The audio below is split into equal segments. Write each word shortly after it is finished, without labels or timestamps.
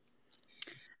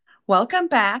Welcome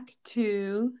back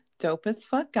to Dope as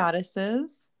Fuck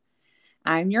Goddesses.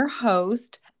 I'm your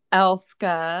host,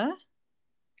 Elska,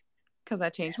 because I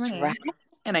changed my That's right. name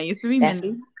and I used to be That's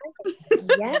Mindy.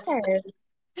 yes.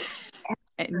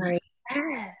 And, Sorry.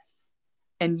 Yes.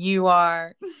 and you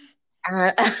are.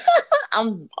 Uh,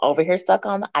 I'm over here stuck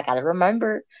on. I gotta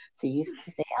remember to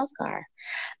say Elskar.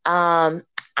 Um,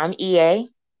 I'm EA,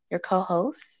 your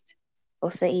co-host. We'll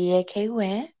say EA K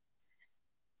Win.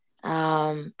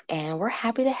 And we're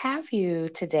happy to have you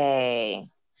today.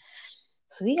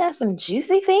 So we got some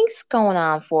juicy things going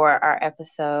on for our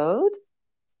episode.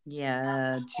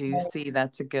 Yeah, juicy.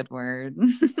 That's a good word.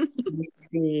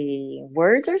 Juicy.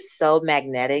 Words are so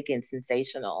magnetic and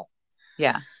sensational.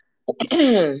 Yeah,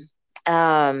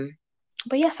 um,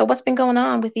 but yeah, so what's been going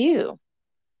on with you?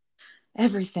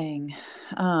 everything.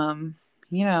 Um,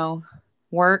 you know,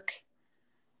 work,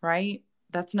 right?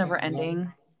 That's never Mhm.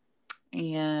 ending.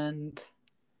 And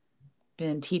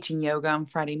been teaching yoga on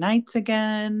Friday nights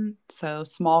again. So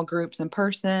small groups in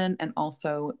person and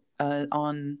also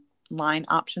online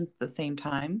options at the same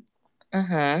time.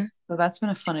 Mhm. So that's been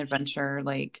a fun adventure,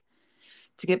 like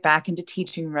to get back into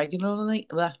teaching regularly,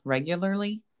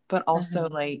 but also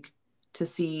Mhm. like to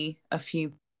see a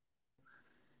few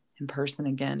in person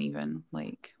again. Even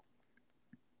like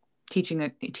teaching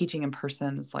in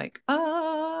person is like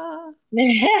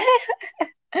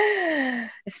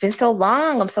It's been so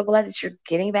long. I'm so glad that you're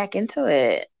getting back into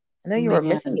it. I know you were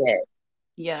missing man, it.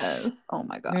 yes, oh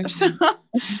my gosh. Mhm.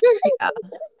 Yeah,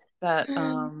 that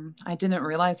I didn't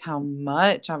realize how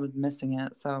much I was missing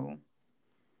it. So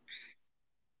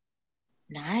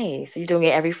Nice. You're doing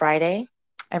it every Friday?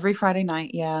 every Friday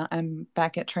night, yeah, I'm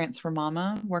back at Transfer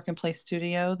Mama Work and Play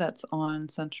Studio that's on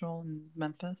Central in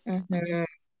Memphis. Mhm.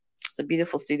 It's a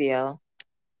beautiful studio.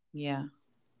 Yeah,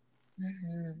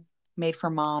 Mhm. made for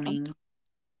mommy.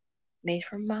 Made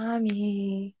for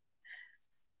mommy.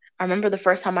 I remember the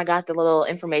first time I got the little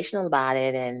information about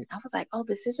it, and I was like, "Oh,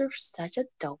 this is such a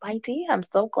dope idea. I'm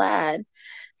so glad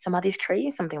somebody's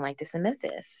creating something like this in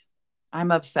Memphis."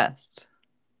 I'm obsessed.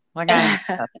 Like I'm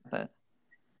obsessed with it.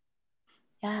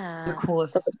 The Yeah. So,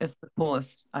 coolest it's the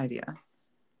coolest idea.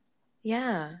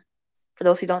 yeah. For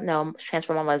those who don't know,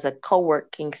 Transform Mama is a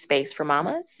co-working space for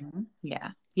mamas. Mhm.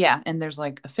 Yeah. Yeah. And there's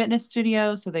like a fitness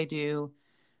studio. So they do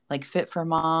like fit for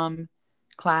mom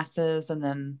classes and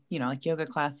then, like yoga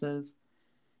classes.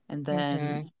 And then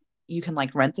Mm-hmm. you can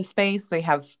like rent the space. They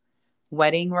have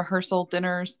wedding rehearsal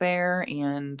dinners there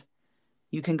and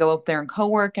you can go up there and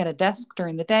co-work at a desk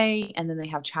during the day. And then they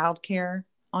have childcare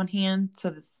on hand.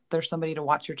 So there's somebody to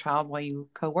watch your child while you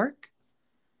co-work.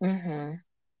 Mm-hmm.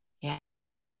 Yeah.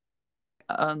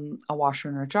 A washer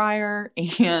and a dryer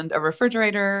and a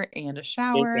refrigerator and a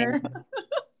shower. Amazing.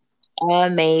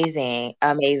 Amazing.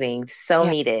 Amazing. So Yeah.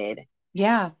 needed.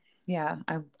 Yeah. Yeah.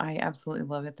 I absolutely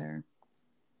love it there.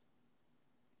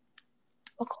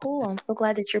 Well, cool. I'm so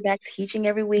glad that you're back teaching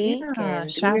every week Yeah. and doing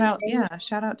Shout your out. thing. Yeah.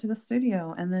 Shout out to the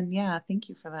studio. And then, yeah, thank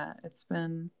you for that. It's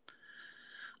been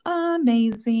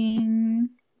amazing.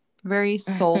 Very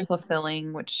soul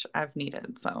fulfilling, which I've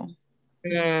needed. So,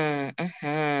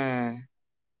 Mm-hmm.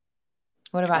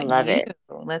 what I about love you? it.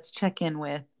 Let's check in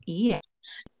with Ian.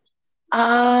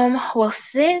 Well,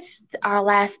 since our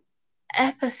last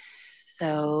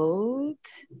episode,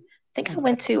 A decade I ago.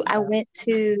 went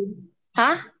to,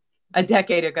 huh? A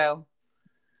decade ago.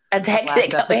 A Our decade last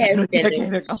ago. episode, a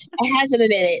decade ago. It has been a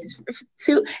minute.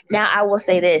 Now I will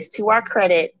say this to our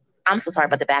credit. I'm so sorry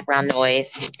about the background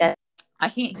noise. That I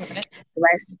can't hear it.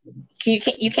 less, you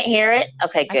can't hear it?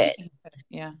 Okay, I can't good. hear it.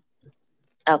 Yeah.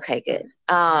 Okay, good.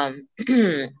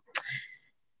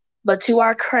 But to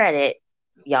our credit,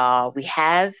 y'all, we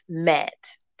have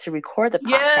met to record the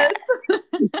Yes. podcast.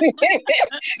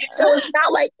 So it's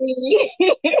not like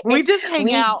We just hang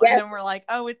we out and then we're like,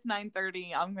 oh, it's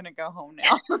 9:30. I'm gonna go home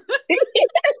now.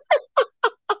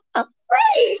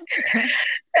 right.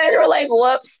 And we're like,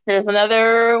 whoops, there's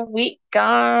another week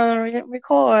gone. We didn't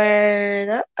record.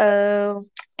 Uh-oh.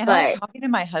 And I was But talking to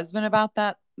my husband about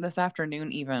that this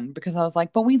afternoon, even because I was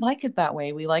like, but we like it that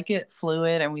way. We like it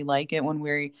fluid and we like it when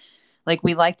we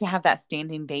like to have that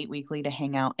standing date weekly to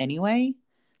hang out anyway.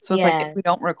 So it's like if yeah, we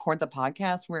don't record the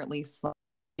podcast, we're at least like,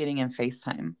 getting in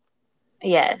FaceTime.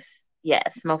 yes,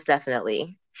 yes, most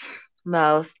definitely.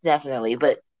 Most definitely.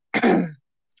 But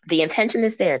the intention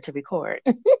is there to record.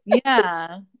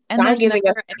 Yeah. And I'm there's giving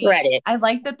never us any, credit. I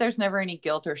like that there's never any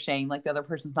guilt or shame. Like the other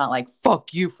person's not like,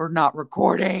 fuck you for not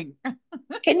recording.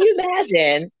 Can you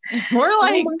imagine? We're Oh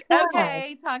like, my God.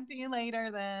 okay, talk to you later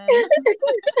then.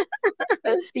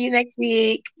 See you next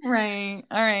week. Right.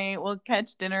 All right. We'll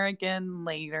catch dinner again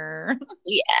later.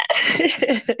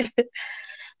 Yeah.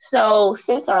 So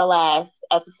since our last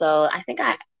episode, I think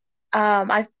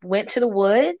I went to the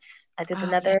woods. Oh,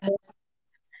 yes.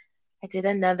 I did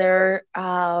another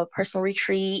personal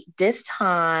retreat. This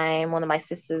time one of my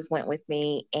sisters went with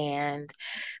me and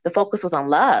the focus was on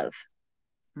love.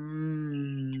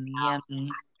 Yummy.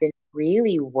 Been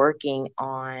really working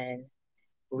on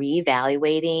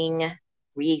reevaluating,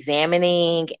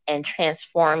 re-examining, and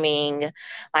transforming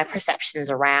my perceptions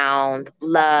around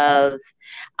love,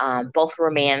 both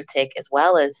romantic as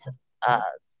well as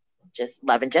just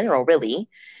love in general, really.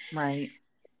 Right.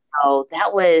 So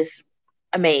that was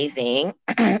amazing.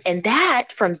 And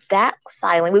that from that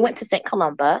silent, we went to St.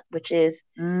 Columba, which is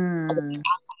Mm.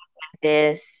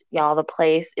 this, y'all. The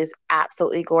place is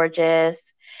absolutely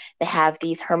gorgeous. They have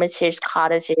these hermitage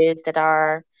cottages that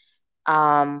are,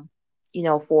 um,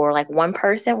 for like one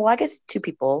person. Well, I guess two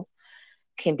people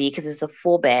can be because it's a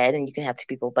full bed and you can have two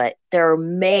people. But their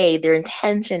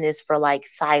intention is for like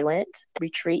silent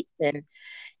retreat and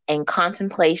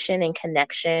contemplation and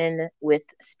connection with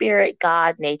spirit,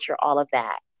 God, nature, all of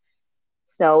that.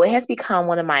 So it has become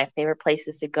one of my favorite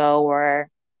places to go where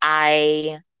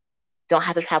I don't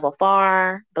have to travel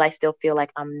far, but I still feel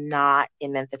like I'm not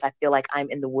in Memphis. I feel like I'm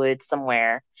in the woods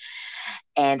somewhere.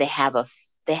 And they have a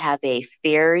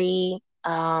fairy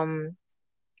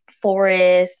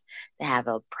forest. They have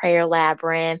a prayer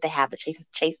labyrinth. They have the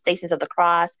chase stations of the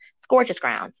cross. It's gorgeous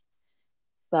grounds.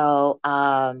 So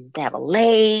they have a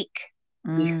lake.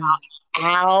 We Mm. saw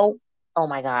owl. Oh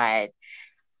my God.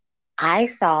 I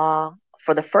saw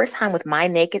for the first time with my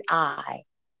naked eye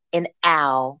an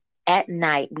owl at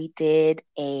night. We did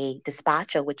a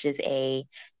despacho, which is a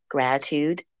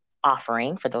gratitude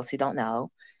offering for those who don't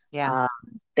know, Yeah.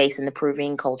 um, based in the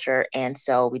Peruvian culture. And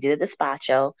so we did a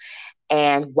despacho.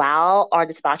 And while our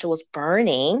despacho was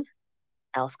burning,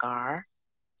 Elscar,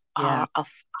 Yeah.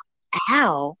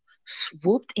 owl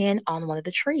swooped in on one of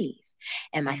the trees.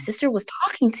 And my Mm. sister was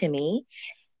talking to me,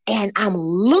 and I'm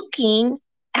looking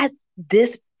at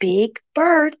this big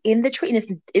bird in the tree.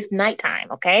 And it's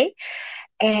nighttime, okay?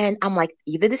 And I'm like,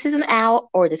 either this is an owl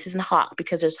or this is a hawk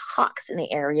because there's hawks in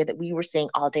the area that we were seeing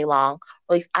all day long.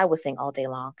 Or at least I was seeing all day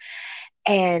long.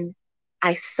 And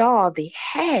I saw the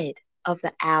head of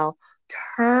the owl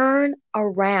turn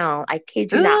around. I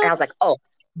kid you not. And I was Ooh. like, oh,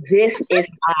 this is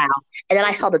the owl. And then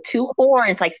I saw the two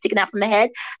horns like sticking out from the head.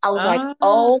 I was like, Uh,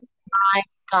 oh my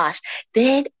gosh.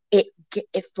 Then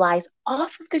it flies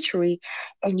off of the tree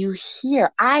and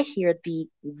I hear the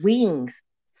wings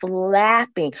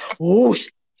flapping. Whoosh,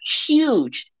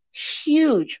 huge,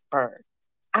 huge bird.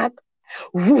 I,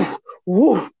 woof,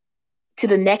 woof, to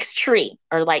the next tree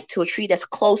or like to a tree that's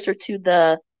closer to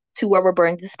where we're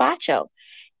burning the despacho.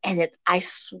 And I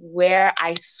swear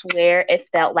it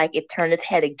felt like it turned its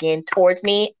head again towards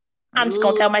me. I'm just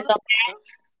gonna ooh. tell myself I'm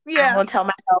Yeah. gonna tell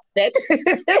myself that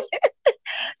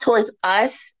towards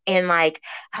us. And like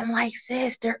I'm like,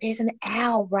 sis, there is an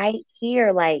owl right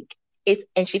here. Like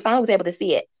and she finally was able to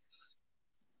see it.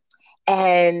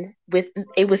 And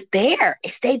it was there.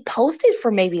 It stayed posted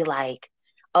for maybe like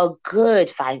a good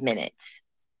 5 minutes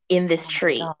in this Oh my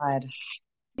tree. God.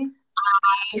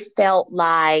 I felt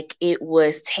like it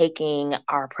was taking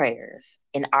our prayers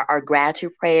and our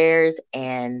gratitude prayers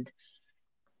and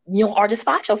our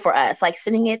despacho for us, like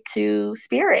sending it to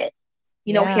spirit,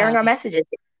 Yeah. hearing our messages.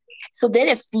 So then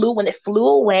when it flew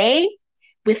away,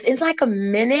 within like a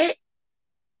minute,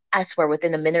 I swear,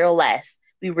 within a minute or less,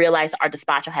 we realized our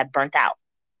despacho had burnt out.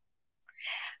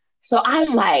 So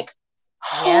I'm like,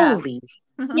 Yeah. holy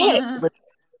shit, with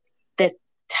the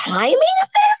timing of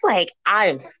this, like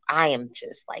I am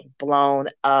just like blown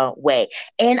away.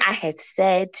 And I had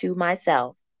said to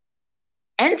myself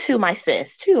and to my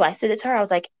sis too, I said it to her, I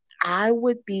was like, I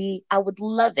would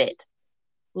love it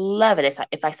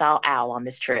if I saw owl on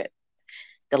this trip.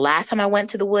 The last time I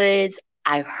went to the woods,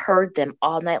 I heard them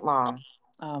all night long,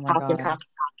 Oh my talking, God. talking.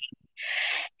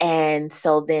 And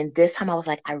so then this time I was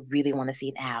like, I really want to see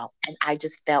an owl. And I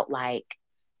just felt like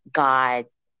God,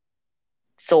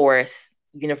 source,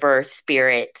 universe,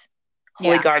 spirit,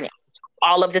 holy Yeah. guardian,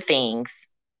 all of the things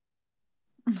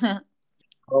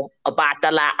about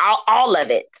the lie, all of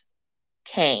it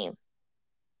came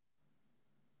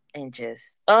and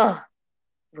just,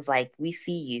 was like, we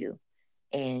see you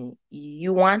and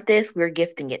you want this, we're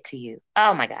gifting it to you.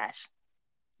 Oh my gosh.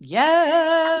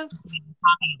 Yes.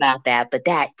 About that, but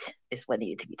that is what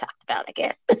needed to be talked about, I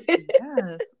guess.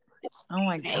 Yes. Oh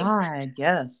my God.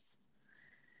 Yes.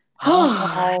 Owls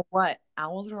are all what?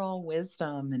 Owls are all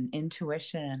wisdom and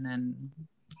intuition and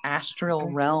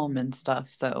astral realm and stuff.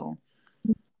 So,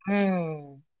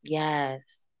 Yes.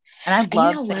 and I And you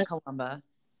love know St. what? Columba.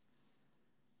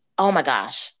 Oh my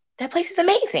gosh. That place is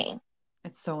amazing.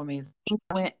 It's so amazing.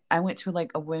 I went to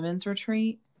like a women's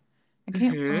retreat. I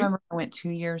can't Mm-hmm. remember if I went 2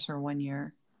 years or 1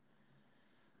 year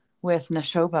with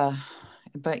Nashoba.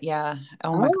 But yeah,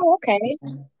 oh my Oh, okay.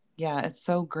 God. Yeah, it's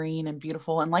so green and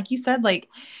beautiful. And like you said, like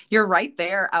you're right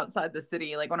there outside the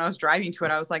city. Like when I was driving to it,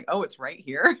 I was like, oh, it's right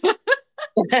here. But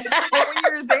when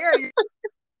you're there, you're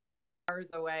hours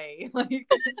away. Like,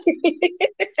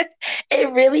 It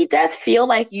really does feel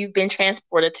like you've been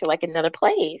transported to like another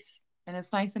place. and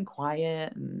it's nice and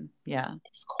quiet. And yeah.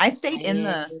 It's I stayed in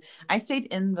quiet. the I stayed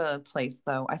in the place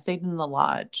though. I stayed in the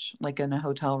lodge, like in a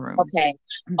hotel room. Okay.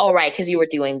 All right, because you were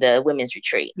doing the women's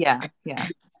retreat. Yeah, yeah.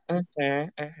 Mm-hmm,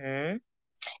 mm-hmm.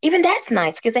 Even that's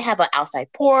nice because they have an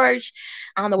outside porch.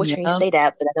 I don't know which one you Yep. stayed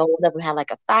at, but I know one of them have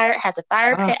like has a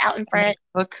fire Oh, pit out in and front.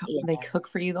 Yeah, they cook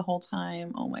for you the whole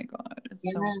time. Oh my God.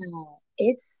 It's so yeah.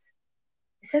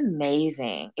 It's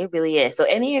amazing. It really is. So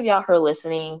any of y'all who are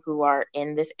listening who are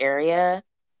in this area,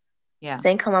 yeah.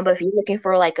 St. Columba, if you're looking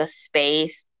for like a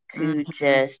space to Mhm.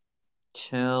 just, you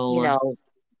Chill. know,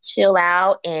 chill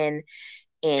out and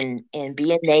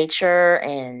be in nature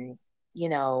and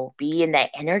be in that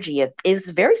energy of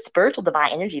it's very spiritual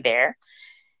divine energy there,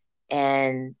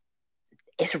 and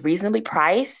it's reasonably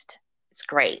priced. It's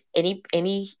great.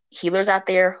 Any healers out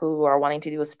there who are wanting to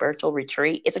do a spiritual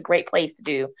retreat, it's a great place to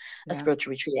do a Yeah.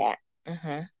 spiritual retreat at.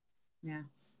 Yeah.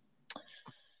 So,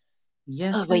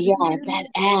 Yes, but it yeah, that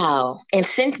is. owl. And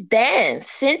since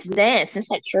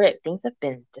that trip, things have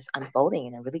been just unfolding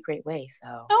in a really great way.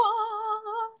 So,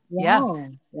 Ah. Yeah. yeah,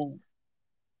 yeah,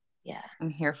 yeah. I'm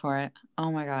here for it.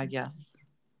 Oh my God, yes.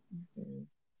 Mhm.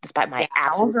 Despite Yeah, my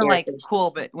owls absolute are like irritation.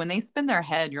 cool, but when they spin their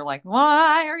head, you're like,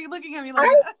 why are you looking at me like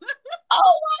I, that?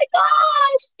 oh my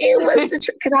gosh, it was the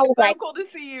trip because I was It's so like, cool to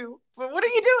see you, but what are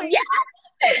you yeah,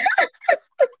 doing?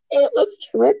 it was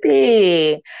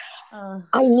trippy. Uh,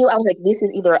 I knew I was like, this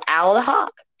is either an owl or a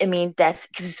hawk. I mean, that's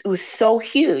because it was so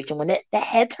huge, and when that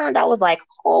head turned, I was like,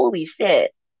 holy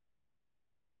shit!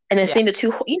 And then yeah, seeing the two,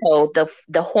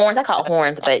 the horns. I call it that's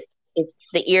horns, but it's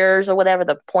the ears or whatever,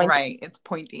 the points right. It's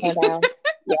pointy. going down.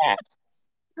 Yeah,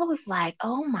 I was like,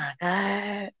 oh my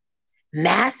god,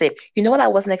 massive. You know what I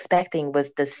wasn't expecting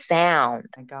was the sound.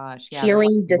 My gosh, yeah, they're like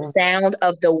Hearing the whoosh. sound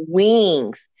of the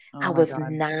wings. Oh I my was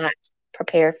God, not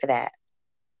prepared for that.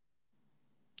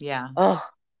 yeah, Oh,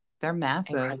 they're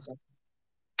massive. incredible.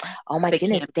 Oh my They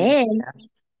goodness. can be. Yeah.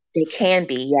 They can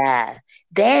be, yeah.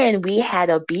 Then we had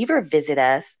a beaver visit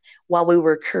us while we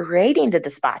were creating the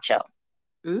despacho.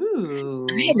 I had Ooh,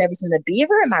 never seen a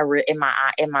beaver in my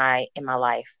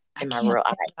life, I in my can't real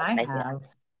say that I life. Yeah. have.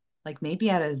 Like maybe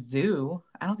at a zoo.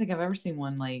 I don't think I've ever seen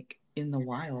one like in the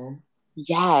wild.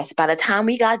 Yes. By the time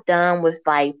we got done with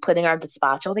like putting our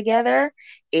despacho together,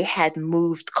 it had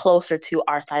moved closer to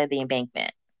our side of the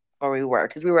embankment where we were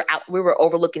because we were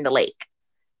overlooking the lake,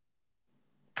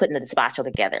 putting the despacho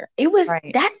together. It was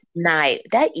Right.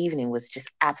 that evening was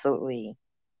just absolutely.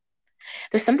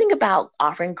 There's something about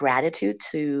offering gratitude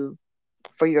to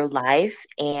for your life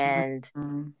and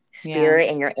Mhm. Yeah. spirit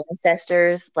and your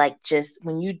ancestors, like just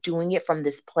when you doing it from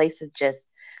this place of just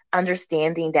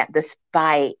understanding that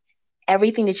despite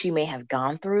everything that you may have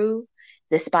gone through,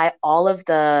 despite all of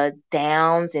the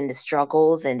downs and the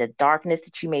struggles and the darkness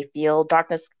that you may feel,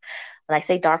 darkness, when I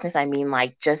say darkness, I mean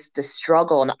like just the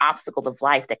struggle and the obstacles of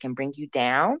life that can bring you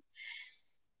down,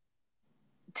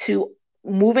 to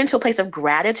move into a place of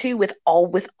gratitude with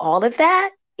all of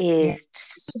that Yeah. is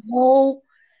so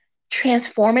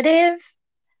transformative.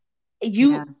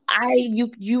 Yeah.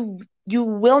 You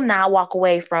will not walk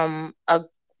away from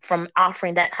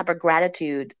offering that type of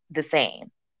gratitude the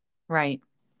same. Right.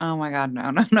 Oh my God.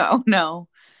 No, no, no, no.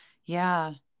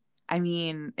 Yeah. I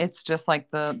mean, it's just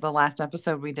like the last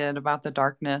episode we did about the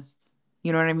darkness.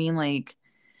 You know what I mean? Like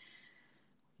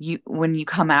you when you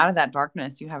come out of that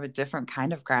darkness, you have a different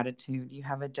kind of gratitude. You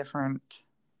have a different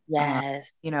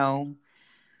Yes. you know,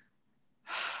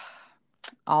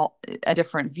 all a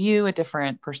different view, a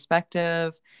different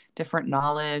perspective, different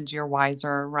knowledge. You're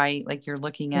wiser, right? Like you're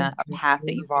looking at a path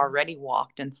that Mhm. you've already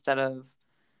walked instead of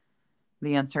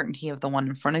the uncertainty of the one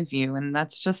in front of you. And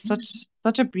that's just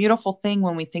such a beautiful thing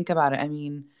when we think about it. I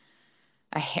mean,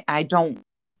 I don't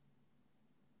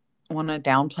want to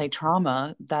downplay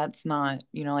trauma. That's not,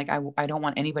 like I don't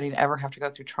want anybody to ever have to go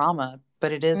through trauma,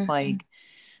 but it is Mhm. like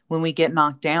when we get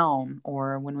knocked down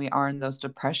or when we are in those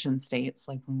depression states,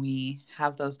 like when we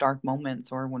have those dark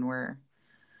moments or when we're,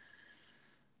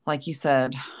 like you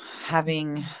said,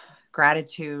 having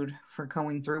gratitude for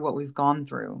going through what we've gone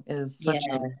through is such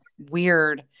Yes.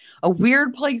 a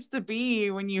weird place to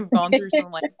be when you've gone through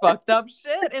some like fucked up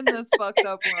shit in this fucked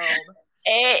up world.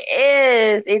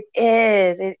 It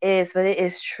is, but it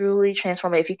is truly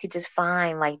transformative. If you could just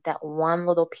find like that one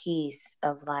little piece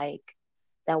of like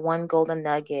that one golden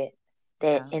nugget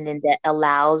that, Yeah. and then that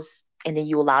allows, and then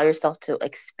you allow yourself to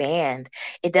expand.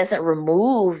 It doesn't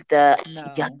remove the No.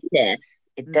 yuckiness.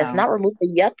 It does No. not remove the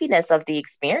yuckiness of the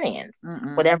experience,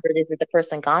 Mm-mm. whatever it is that the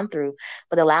person gone through,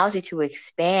 but allows you to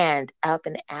expand up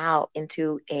and out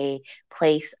into a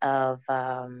place of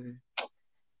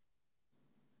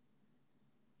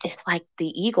it's like the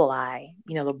eagle eye,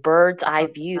 the bird's eye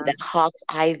view, Uh, the hawk's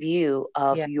eye view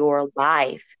of yeah. your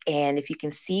life. And if you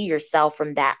can see yourself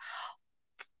from that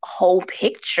whole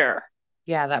picture,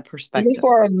 Yeah, that even perspective.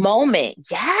 for a moment,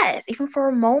 yes, even for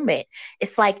a moment,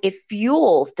 it's like it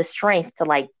fuels the strength to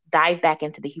like dive back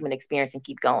into the human experience and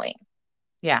keep going.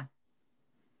 Yeah.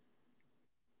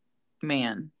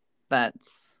 Man,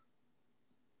 that's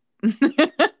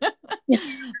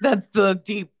that's the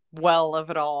deep well of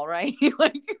it all, right?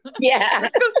 Like, Yeah.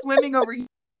 let's go swimming over here.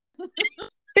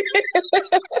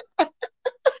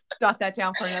 Jot that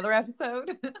down for another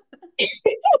episode.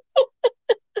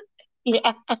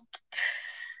 Yeah.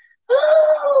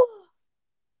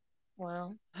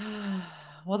 Well,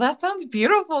 Well, that sounds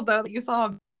beautiful, though, that you saw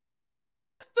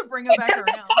to bring it back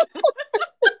around.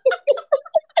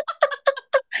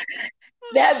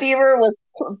 that beaver was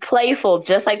playful,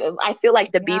 just like I feel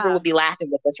like the beaver Yeah. would be laughing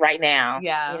with us right now,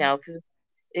 Yeah. 'cause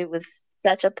it was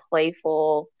such a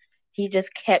playful, he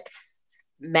just kept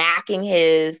smacking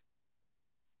his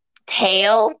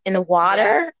tail in the Yeah.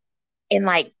 water and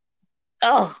like,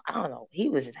 oh, I don't know. He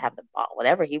was just having a ball,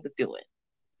 whatever he was doing.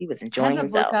 He was I had enjoying to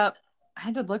look himself. up I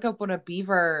had to look up what a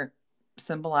beaver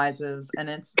symbolizes, and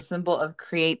it's the symbol of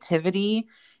creativity,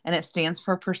 and it stands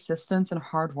for persistence and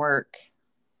hard work.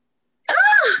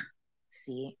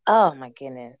 See, oh my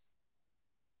goodness.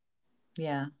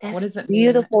 Yeah. What That's does it mean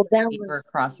if beautiful. a That beaver was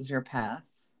crosses your path?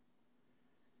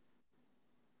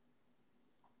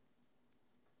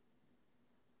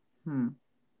 Hmm.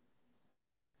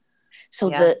 so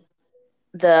Yeah.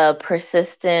 the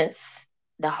persistence,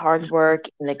 the hard work,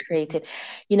 and the creative.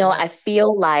 Yeah. I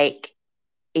feel like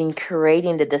in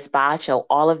creating the despacho,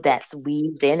 all of that's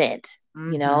weaved in it.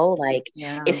 Mm-hmm. Like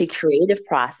Yeah. it's a creative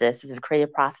process. It's a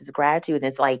creative process of gratitude. And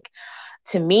it's like,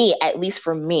 to me, at least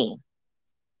for me,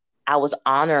 I was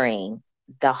honoring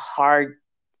the hard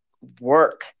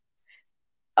work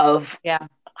of Yeah.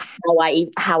 how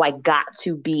I got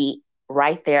to be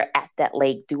right there at that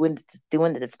lake doing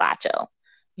the despacho.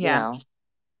 You Yeah. know,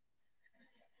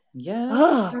 Yes,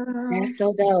 oh, girl. that's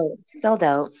so dope, so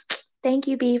dope. Thank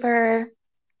you, Beaver.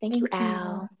 Thank you, Thank you.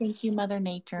 Al. Thank you, Mother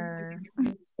Nature.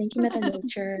 Thank you, Mother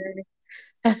Nature.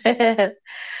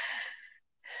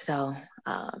 So,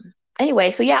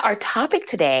 anyway, so yeah, our topic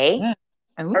today, Yeah.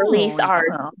 or at Ooh, least our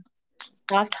yeah.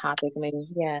 soft topic, maybe,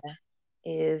 yeah,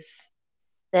 is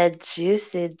the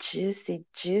juicy, juicy,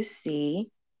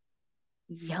 juicy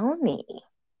yoni.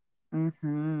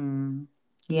 Mm-hmm.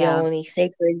 Yeah. Yoni,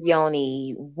 sacred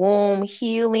yoni, womb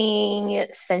healing,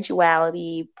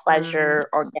 sensuality, Mm. pleasure,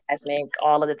 orgasmic,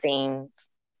 all of the things.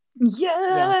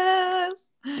 Yeah. Yes.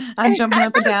 I'm jumping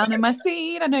up and down in my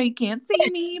seat. I know you can't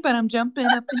see me, but I'm jumping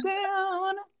up and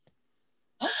down.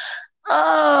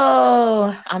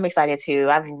 Oh, I'm excited too.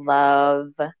 I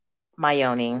love my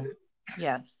yoni.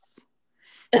 Yes.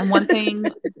 And one thing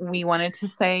we wanted to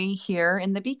say here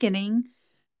in the beginning,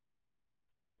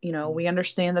 we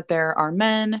understand that there are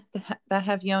men that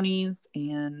have yonis,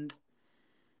 and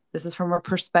this is from a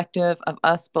perspective of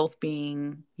us both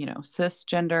being,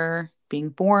 cisgender, being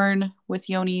born with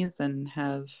yonis and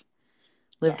have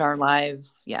lived our Yes.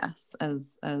 lives, yes,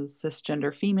 as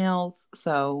cisgender females.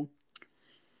 So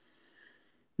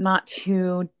not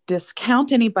to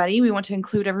discount anybody, we want to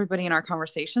include everybody in our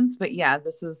conversations, but yeah,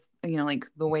 this is, like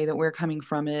the way that we're coming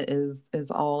from it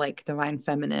is all like divine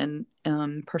feminine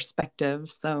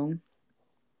perspective. So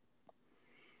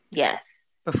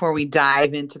Yes. before we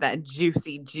dive into that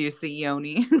juicy juicy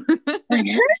yoni.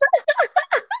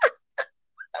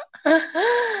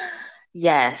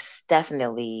 Yes,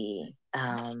 definitely.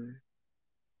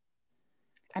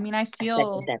 I mean, I I second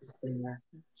feel, that disclaimer.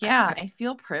 yeah, I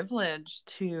feel privileged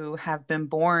to have been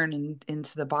born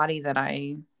into the body that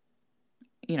I,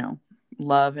 you know,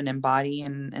 love and embody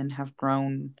and have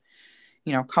grown,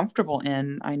 comfortable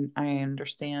in. I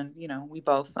understand, we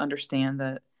both understand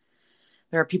that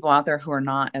there are people out there who are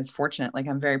not as fortunate. Like,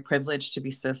 I'm very privileged to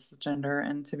be cisgender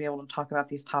and to be able to talk about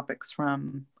these topics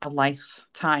from a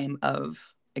lifetime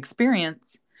of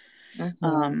experience. Mm-hmm.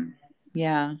 Um,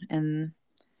 yeah, and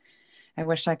I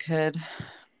wish I could,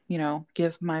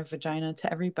 give my vagina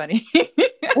to everybody.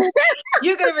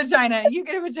 You get a vagina. You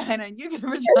get a vagina. You get a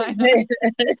vagina.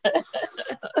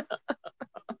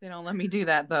 They don't let me do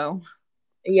that though.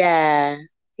 Yeah.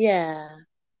 Yeah.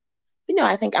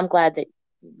 I think I'm glad that,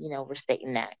 we're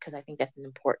stating that, because I think that's an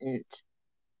important,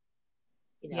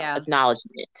 Yeah.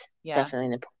 acknowledgement. Yeah. Definitely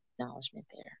an important acknowledgement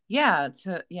there.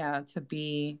 To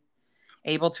be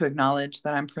able to acknowledge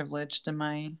that I'm privileged in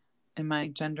my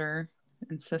gender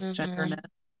and cisgenderness,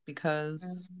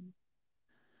 because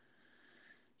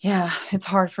it's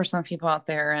hard for some people out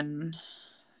there, and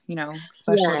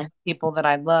especially people that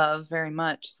I love very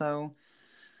much. So,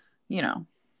 you know.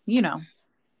 Yeah,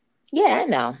 I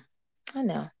know.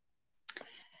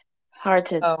 Hard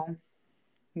to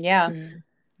yeah.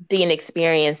 be an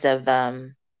experience of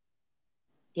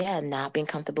not being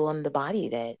comfortable in the body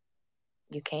that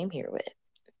you came here with.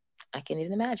 I can't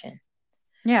even imagine.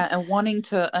 Yeah, and wanting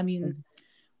to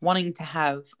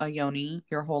have a yoni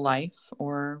your whole life,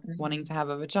 or wanting to have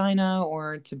a vagina,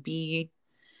 or to be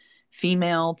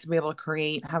female, to be able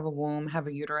to have a womb, have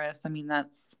a uterus. I mean,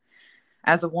 that's,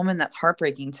 as a woman, that's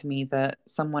heartbreaking to me that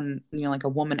someone, like a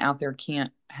woman out there can't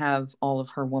have all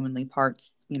of her womanly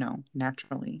parts,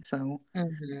 naturally. So, and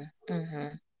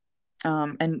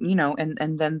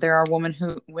then there are women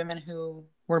who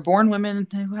were born women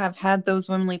who have had those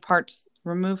womanly parts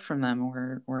removed from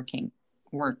them, or can't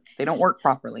work. They don't work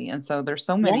properly. And so there's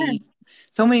so many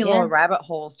little rabbit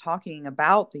holes talking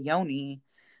about the yoni.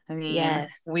 I mean,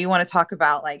 we want to talk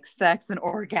about like sex and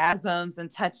orgasms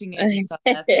and touching it and stuff.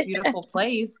 That's a beautiful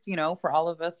place, for all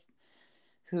of us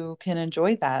who can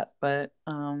enjoy that. But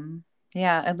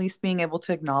at least being able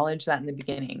to acknowledge that in the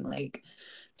beginning, like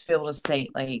to be able to say,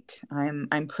 like,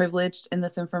 I'm privileged in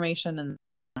this information,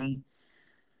 and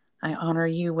I honor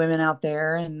you women out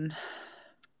there, and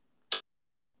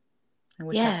I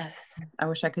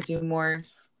wish I could do more.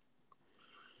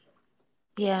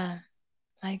 Yeah,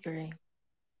 I agree.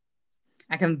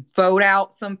 I can vote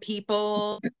out some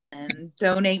people and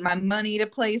donate my money to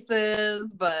places,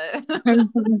 but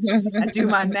I do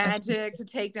my magic to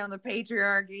take down the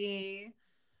patriarchy.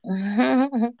 I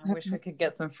wish I could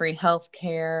get some free health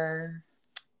care.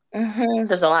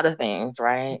 There's a lot of things,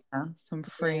 right? Yeah, some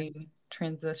free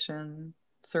transition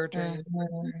surgery.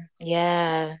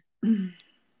 Yeah.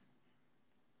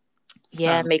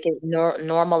 Yeah, make it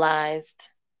normalized.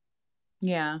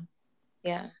 Yeah.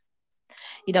 Yeah.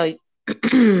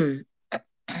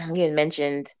 You had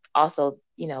mentioned also,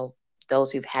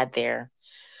 those who've had their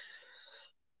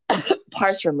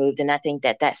parts removed, and I think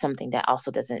that that's something that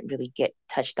also doesn't really get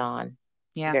touched on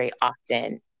very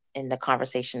often in the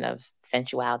conversation of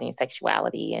sensuality and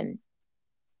sexuality and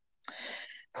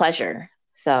pleasure.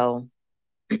 So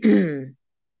I'm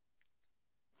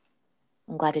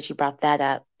glad that you brought that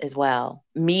up as well.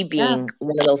 Me being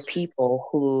one of those people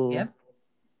who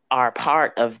are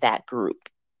part of that group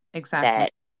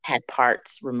that had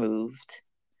parts removed.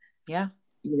 Yeah.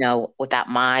 Without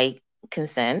my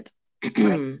consent.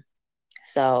 Right.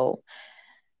 So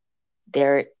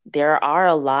there are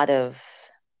a lot of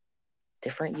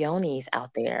different yonis out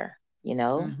there,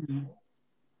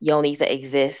 yonis that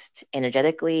exist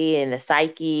energetically in the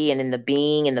psyche and in the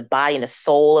being and the body and the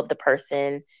soul of the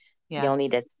person. Yoni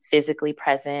that's physically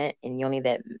present, and yoni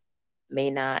that may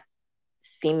not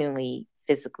seemingly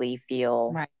physically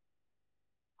feel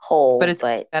whole, but it's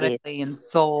energetically and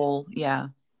soul. Yeah.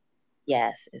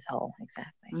 Yes, is whole.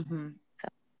 Exactly.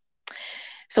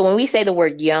 So when we say the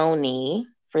word yoni,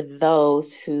 for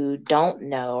those who don't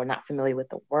know or not familiar with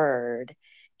the word,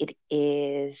 it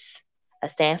is a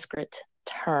Sanskrit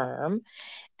term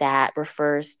that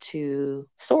refers to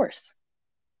source.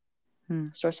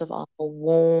 Source of all. The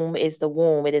womb is the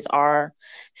womb. It is our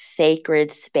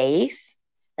sacred space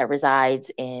that resides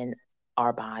in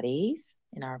our bodies,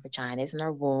 in our vaginas, in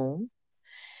our womb.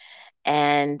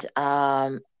 And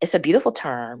it's a beautiful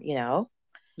term,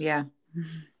 Yeah.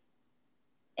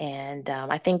 And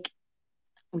I think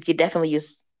we could definitely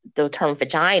use the term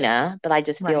vagina, but I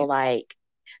just feel like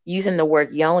using the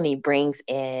word yoni brings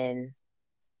in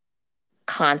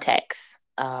context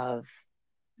of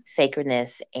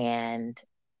sacredness and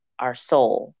our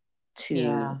soul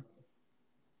to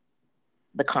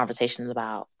the conversation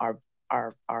about our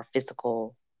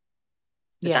physical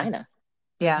vagina.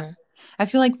 Yeah. I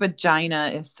feel like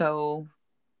vagina is so,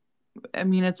 I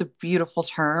mean, it's a beautiful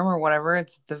term or whatever.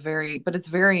 But it's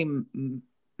very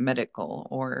medical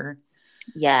or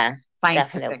scientific.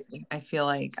 Definitely. I feel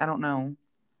like, I don't know.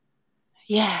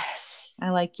 Yes. I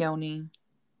like yoni.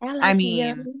 I mean,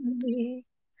 yoni.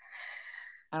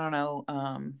 I don't know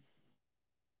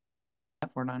F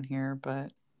word on here,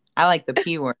 but I like the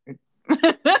P word.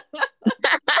 That's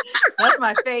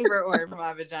my favorite word for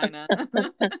my vagina.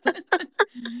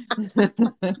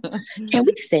 Can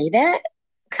we say that?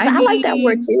 Because I I like that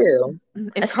word mean, too,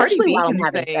 if Cardi especially B while I'm can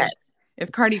having say, sex.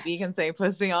 if Cardi B can say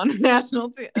pussy on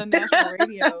national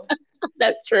radio,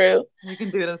 That's true. we can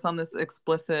do this on this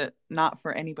explicit, not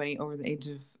for anybody over the age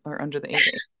of or under the age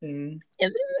of 18.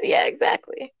 And- yeah,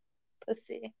 exactly.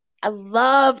 Pussy. I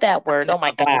love that I word. Oh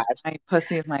my know. gosh.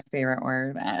 Pussy is my favorite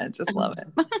word. I just love it.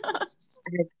 I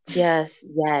just,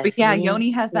 But yes, yeah, me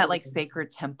Yoni has that too. like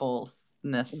sacred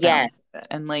temple-ness sound Yes. to it.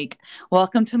 And like,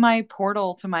 welcome to my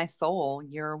portal to my soul.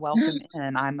 You're welcome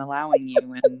in. I'm allowing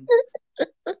you. And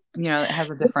it has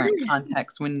a different Yes.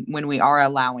 context when we are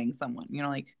allowing someone,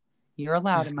 like you're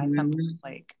allowed in my temple. Mhm.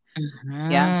 Like,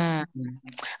 yeah, Mhm.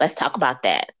 Let's talk about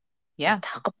that. Let's yeah,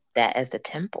 talk about that as the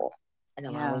temple and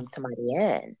yeah, allowing somebody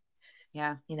in.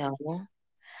 yeah. You know,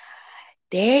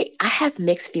 I have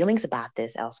mixed feelings about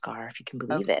this, Elskar, if you can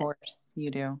believe Of it. course you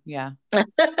do. Yeah.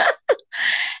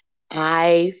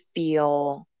 I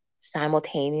feel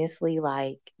simultaneously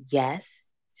like, yes,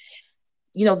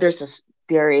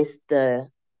 there is the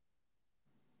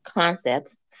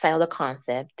cellular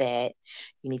concept that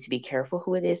you need to be careful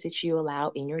who it is that you allow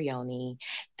in your yoni.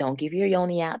 Don't give your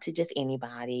yoni out to just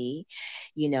anybody.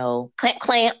 Clamp,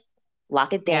 clamp,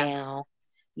 lock it Yeah. down.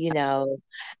 You know,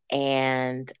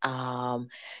 and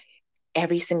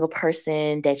every single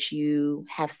person that you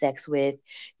have sex with,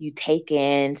 you take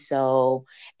in. So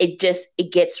it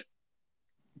gets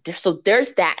so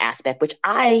there's that aspect which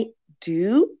I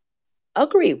do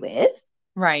agree with,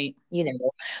 Right. you know,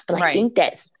 but I Right. think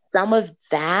that some of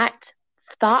that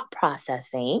thought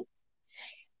processing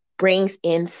brings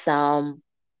in some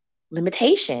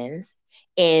limitations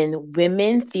in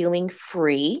women feeling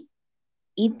free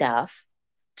enough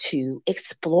to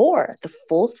explore the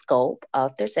full scope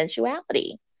of their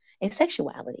sensuality and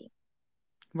sexuality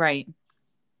Right.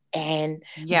 and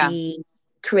Yeah. the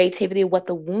creativity of what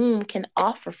the womb can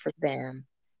offer for them.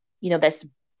 That's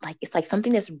like, it's like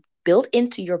something that's built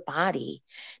into your body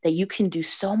that you can do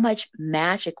so much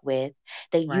magic with,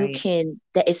 Right.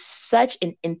 that is such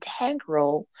an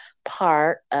integral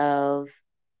part of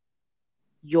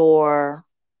your.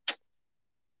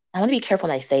 I want to be careful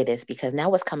when I say this because now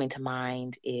what's coming to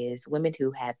mind is women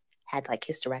who have had like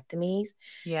hysterectomies.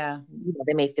 Yeah.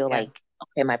 They may feel Yeah. like,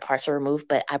 okay, my parts are removed,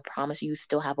 but I promise you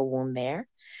still have a wound there.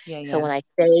 Yeah. So Yeah. when I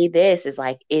say this is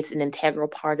like it's an integral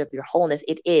part of your wholeness,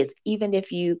 it is. Even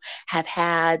if you have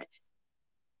had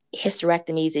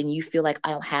hysterectomies and you feel like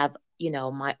I don't have,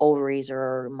 my ovaries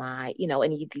or my,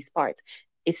 any of these parts,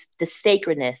 it's the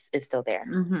sacredness is still there.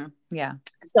 Mm-hmm. Yeah.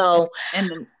 So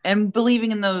And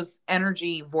believing in those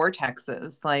energy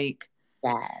vortexes, like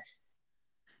yes,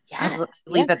 I yes,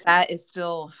 believe yes, that is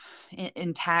still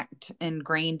intact,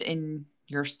 ingrained in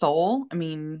your soul. I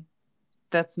mean,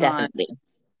 that's not. definitely.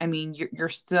 I mean, you're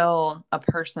still a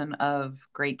person of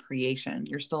great creation.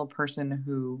 You're still a person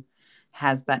who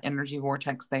has that energy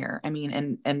vortex there. I mean,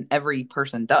 and every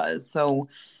person does. So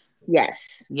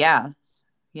Yes. yeah,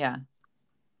 yeah,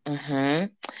 Mm-hmm.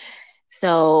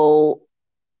 So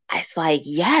it's like,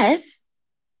 yes,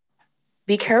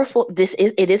 be careful.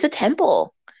 It is a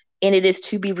temple and it is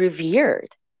to be revered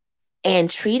and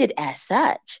treated as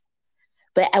such.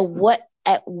 But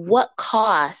at what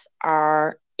cost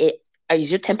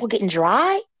is your temple getting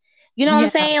dry? You know what I'm yeah,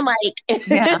 saying? Like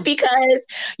yeah, because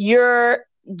you're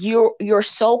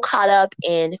so caught up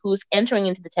in who's entering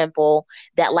into the temple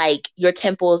that like your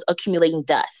temple is accumulating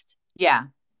dust. yeah,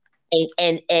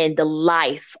 And the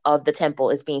life of the temple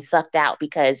is being sucked out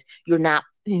because you're not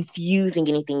infusing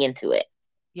anything into it.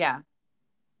 yeah.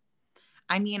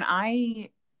 I mean,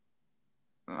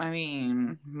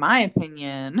 my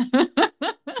opinion,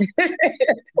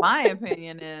 my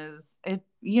opinion is it.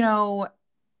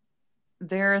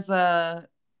 There's a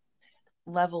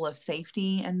level of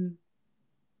safety and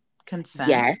consent,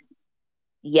 Yes.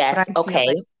 but Yes. I feel Okay.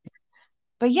 like,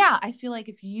 but yeah, I feel like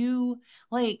if you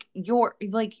like your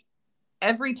like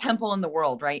every temple in the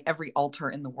world, right? Every altar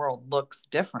in the world looks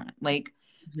different. Like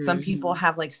some Mhm. people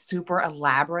have like super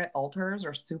elaborate altars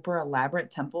or super elaborate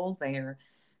temples. They are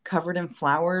covered in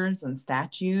flowers and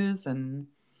statues and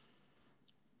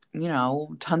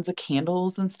tons of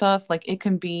candles and stuff. Like it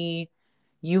can be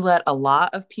you let a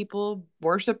lot of people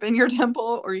worship in your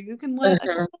temple or you can let a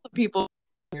Mhm. couple of people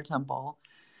in your temple.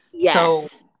 So,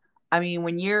 Yes. I mean,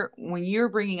 when you're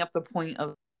bringing up the point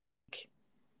of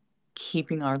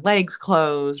keeping our legs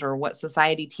closed or what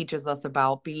society teaches us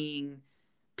about being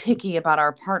picky about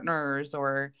our partners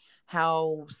or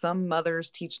how some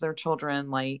mothers teach their children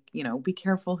like be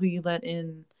careful who you let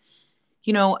in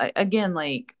again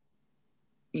like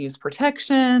use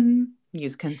protection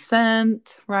use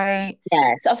consent, right?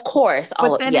 Yes, of course. But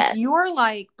All of then yes. if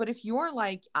you're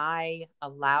like, I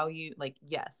allow you, like,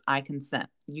 yes, I consent.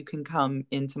 You can come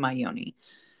into my yoni.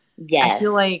 I feel Yes.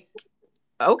 like,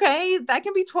 okay, that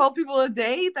can be 12 people a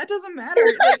day. That doesn't matter.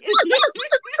 Like,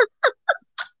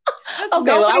 that's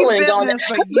Okay, well, I nobody's wouldn't go there. business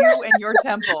but you and your I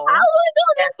temple. wouldn't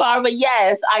go that far, but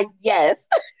yes.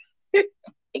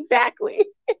 Exactly.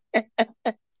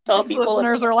 12 These people a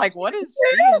listeners are like, what is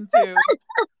she into?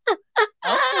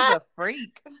 Elsa's a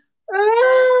freak.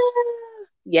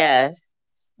 Yes.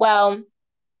 Well,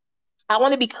 I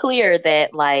want to be clear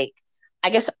that, like, I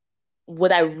guess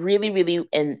what I really, really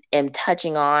am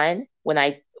touching on when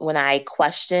I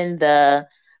question the,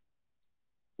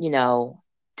 you know,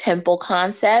 temple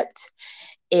concept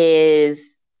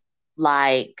is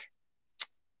like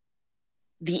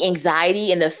the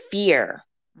anxiety and the fear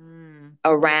Yeah.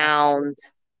 around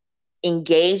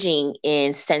engaging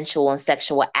in sensual and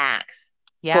sexual acts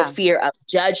for Yeah. fear of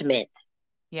judgment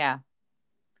Yeah.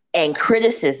 and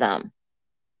criticism,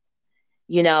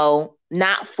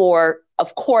 not for,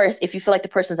 of course, if you feel like the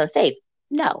person's unsafe,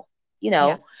 no, you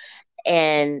Yeah. know,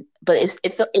 but if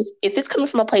it's coming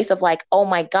from a place of like, oh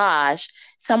my gosh,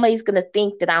 somebody's gonna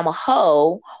think that I'm a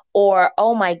hoe, or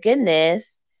oh my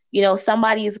goodness,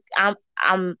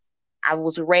 I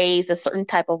was raised a certain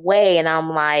type of way, and I'm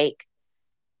like,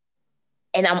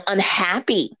 and I'm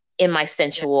unhappy in my Yeah.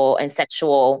 sensual and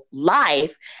sexual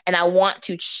life, and I want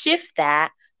to shift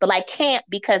that, but I can't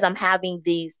because I'm having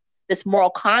this moral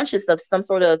conscience of some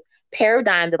sort of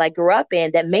paradigm that I grew up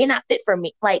in that may not fit for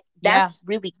me. Like, Yeah. that's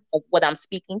really what I'm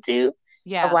speaking to. Of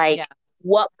Yeah. like, Yeah.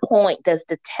 what point does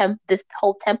this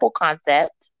whole temple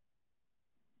concept,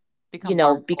 Become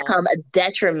harmful. become a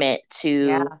detriment to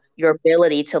Yeah. your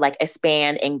ability to like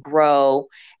expand and grow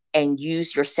and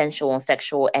use your sensual and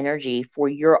sexual energy for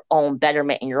your own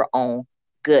betterment and your own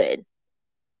good?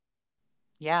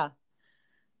 Yeah.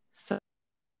 So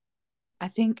I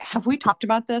think, have we talked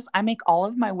about this? I make all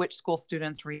of my witch school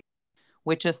students read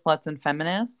Witches, Sluts, and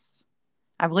Feminists.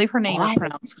 I believe her name is Oh,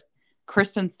 pronounced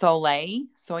Kristen Soleil.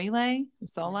 Soleil?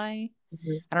 Soleil?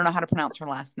 mhm. I don't know how to pronounce her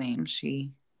last name.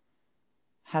 She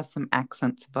has some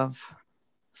accents above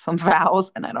some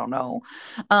vowels, and I don't know.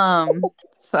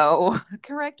 So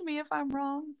correct me if I'm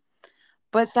wrong.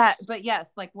 But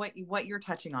yes, like what you're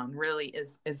touching on really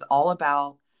is all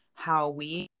about how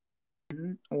we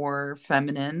or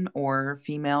feminine or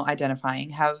female identifying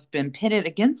have been pitted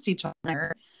against each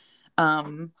other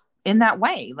um in that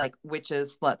way, like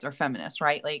witches, sluts, or feminists,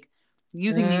 right? Like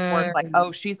using these words like, Mm,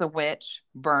 oh, she's a witch,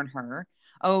 burn her.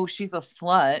 Oh, she's a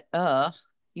slut, ugh.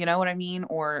 You know what I mean?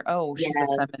 Or, oh, she's a yes.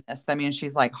 feminist. I mean,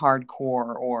 she's like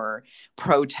hardcore or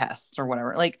protests or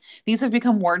whatever. Like these have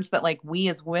become words that like we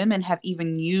as women have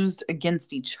even used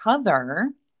against each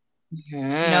other,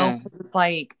 Mhm. because it's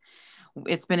like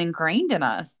it's been ingrained in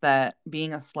us that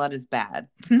being a slut is bad.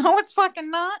 No, it's fucking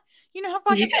not. You know how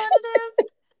fucking fun it is?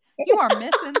 You are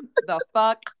missing the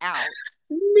fuck out.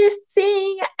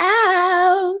 Missing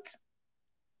out.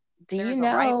 Do you There's a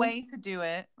right know? way to do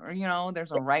it, or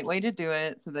there's a right way to do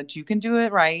it so that you can do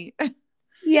it right.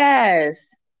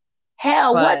 Yes.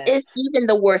 Hell, what But is even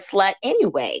the word slut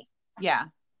anyway? yeah,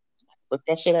 Look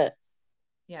that shit up.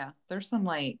 yeah, there's some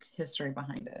like history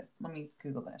behind it. Let me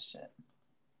Google that shit.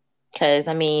 Because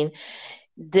I mean,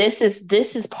 this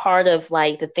is part of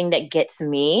like the thing that gets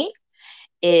me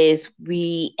is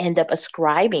we end up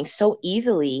ascribing so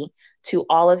easily to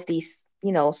all of these,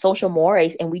 social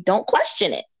mores, and we don't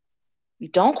question it. We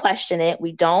don't question it.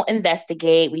 We don't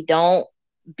investigate. We don't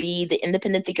be the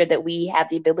independent thinker that we have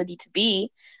the ability to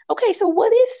be. Okay, so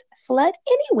what is slut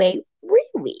anyway,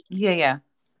 really? Yeah, yeah,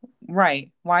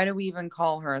 right. Why do we even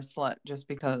call her a slut? Just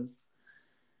because,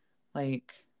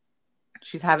 like,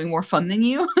 she's having more fun than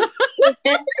you?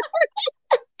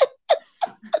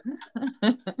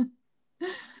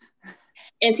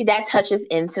 And see, that touches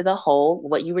into the whole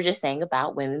what you were just saying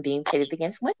about women being pitted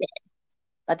against women,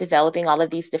 by developing all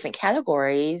of these different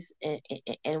categories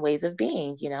and ways of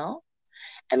being.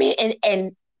 I mean,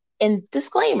 and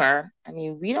disclaimer, I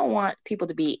mean, we don't want people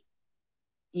to be,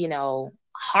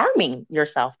 harming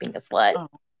yourself being a slut. Oh,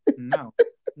 no,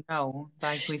 no.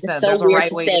 Like we It's said, so there's a weird right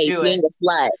to way to say do being it. a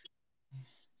slut.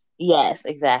 Yes,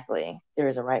 exactly. There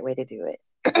is a right way to do it.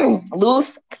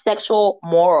 Loose sexual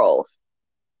morals.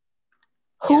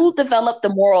 Yeah. Who developed the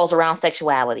morals around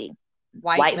sexuality?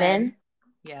 White White men. men?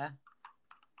 Yeah.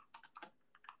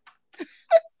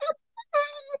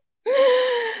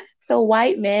 So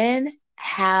white men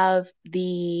have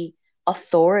the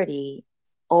authority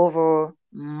over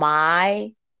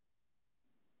my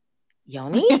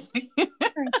yoni? I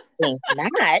think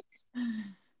not. I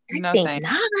No think thanks.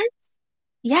 not.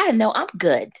 Yeah, no, I'm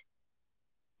good.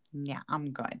 Yeah,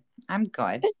 I'm good. I'm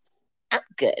good. I'm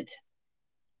good.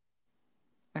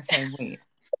 Okay, wait.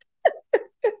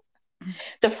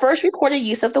 The first recorded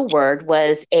use of the word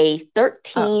was a Oh.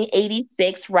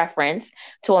 1386 reference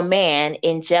to a man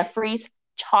in Geoffrey's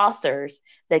Chaucer's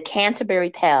The Canterbury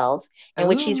Tales, in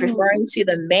which he's Ooh. referring to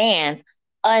the man's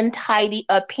untidy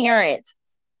appearance.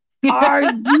 Are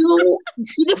you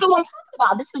see? This is what I'm talking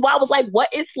about. This is why I was like,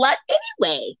 "What is slut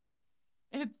anyway?"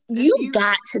 It's You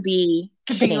got used to be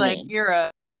to be kidding like me. you're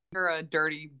a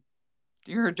dirty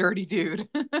dude.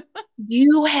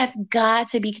 You have got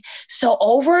to be. So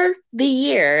over the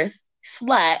years,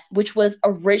 slut, which was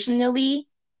originally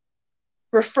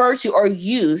referred to or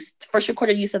used, first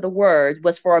recorded use of the word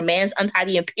was for a man's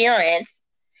untidy appearance,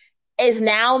 is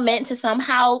now meant to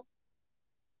somehow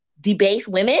debase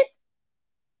women.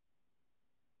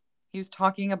 He was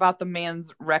talking about the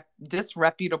man's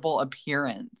disreputable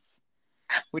appearance,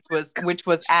 which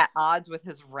was at odds with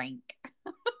his rank.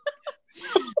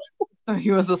 So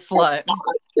he was a slut.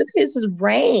 With his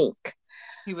rank.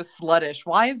 He was sluttish.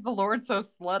 Why is the Lord so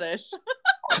sluttish?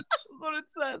 That's what it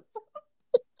says.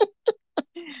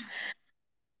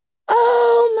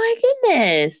 Oh my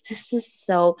goodness. This is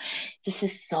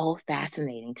so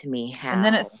fascinating to me And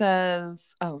then it how.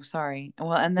 says, oh, sorry.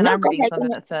 Well, and then No, I'm go reading ahead, go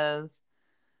something ahead. that says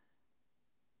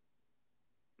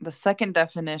the second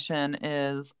definition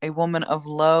is a woman of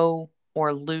low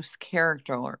or loose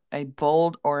character, a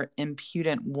bold or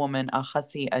impudent woman, a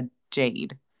hussy, a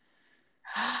jade.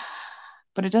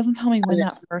 But it doesn't tell me when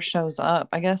that first shows up.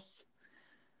 I guess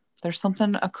there's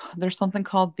something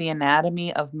called The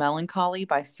Anatomy of Melancholy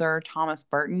by Sir Thomas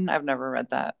Burton. I've never read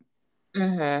that.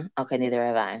 Okay, neither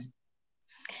have I.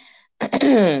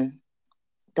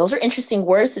 Those are interesting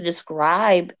words to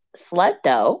describe slut,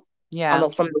 though, Yeah.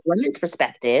 from the women's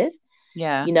perspective.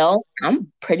 Yeah.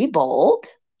 I'm pretty bold.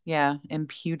 Yeah.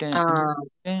 Impudent. Um,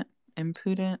 Impudent.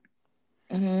 Impudent.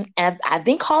 I've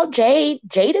been called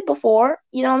jaded before.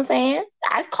 You know what I'm saying?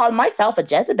 I've called myself a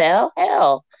Jezebel.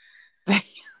 Hell,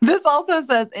 This also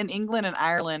says in England and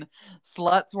Ireland,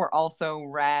 sluts were also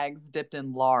rags dipped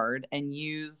in lard and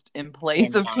used in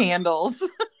place and of candles.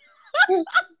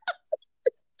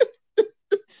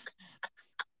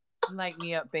 Light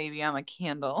me up, baby. I'm a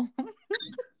candle.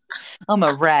 I'm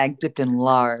a rag dipped in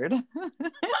lard.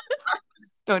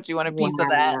 Don't you want a piece of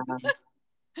that? wow.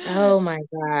 Oh my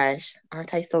gosh,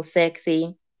 aren't I so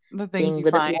sexy? The things Being you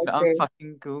living find like on this.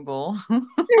 fucking Google.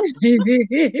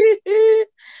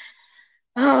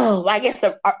 Oh, I guess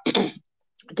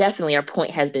definitely our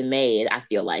point has been made. I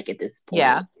feel like at this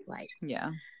Yeah. point, like,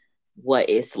 Yeah. what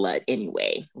is slut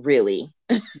anyway? Really,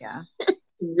 Yeah.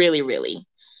 really, really.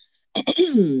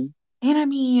 And I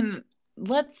mean,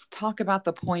 let's talk about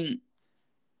the point.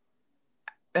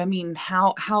 I mean,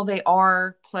 how they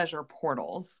are pleasure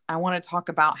portals. I want to talk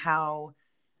about how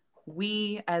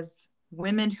we as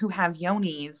women who have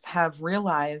yonis have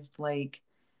realized like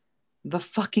the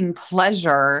fucking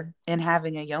pleasure in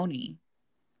having a yoni.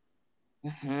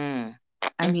 hmm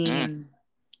I mean,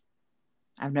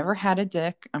 I've never had a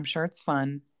dick. I'm sure it's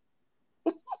fun,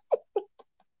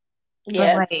 but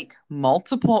Yes. like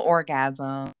multiple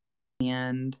orgasms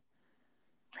and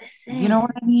you know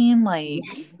what Listen. I mean? Like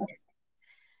Yes.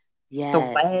 the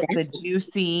Yes. wet, the That's,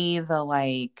 juicy, the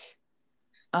like,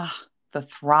 uh, the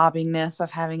throbbingness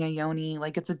of having a yoni.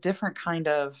 Like it's a different kind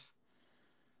of,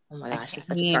 oh my I gosh, can't,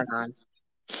 it's I such a turn mean, on.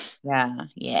 yeah,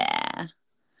 yeah.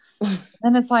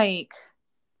 Then it's like,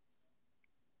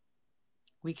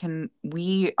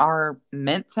 we are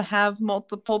meant to have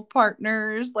multiple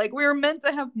partners. Like we are meant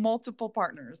to have multiple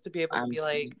partners to be able to Um, be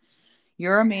like,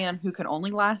 you're a man who can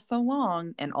only last so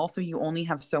long, and also you only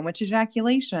have so much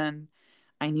ejaculation.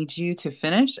 I need you to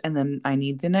finish, and then I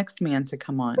need the next man to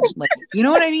come on. Like, you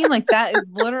know what I mean? Like that is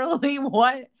literally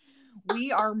what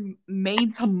we are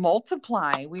made to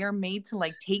multiply. We are made to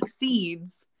like take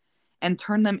seeds and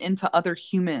turn them into other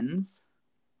humans.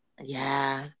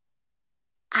 yeah.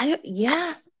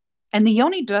 Yeah. And the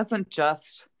yoni doesn't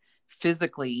just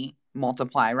physically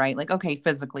multiply, right? Like, okay,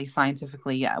 physically,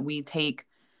 scientifically, yeah, we take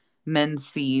men's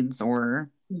seeds or,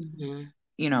 hmm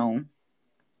you know,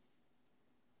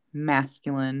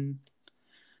 masculine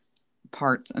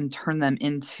parts and turn them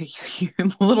into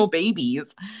little babies.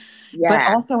 But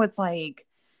Yeah. also, it's like,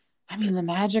 I mean, the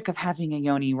magic of having a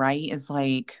yoni, right, is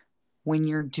like when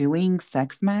you're doing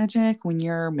sex magic, when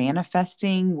you're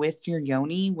manifesting with your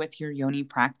yoni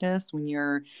practice, when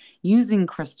you're using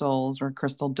crystals or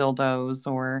crystal dildos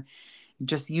or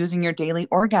just using your daily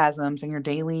orgasms and your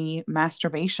daily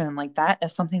masturbation, like that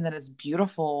is something that is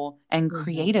beautiful and hmm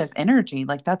creative energy.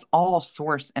 Like that's all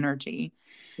source energy.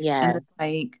 And it's Yes.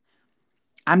 like,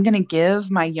 I'm going to give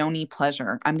my yoni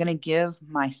pleasure. I'm going to give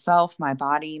myself, my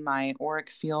body, my auric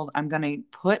field. I'm going to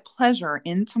put pleasure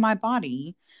into my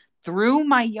body through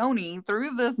my yoni,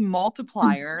 through this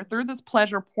multiplier, through this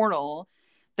pleasure portal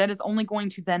that is only going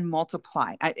to then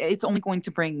multiply. It's only going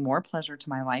to bring more pleasure to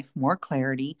my life, more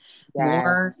clarity,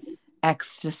 more Yes.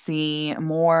 ecstasy,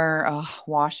 more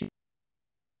washing,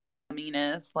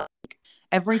 yumminess. Like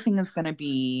everything is going to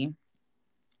be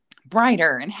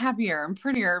brighter and happier and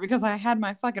prettier because I had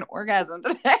my fucking orgasm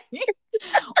today.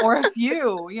 Or a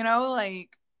few, like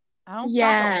I don't stop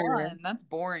at Yeah. one. That's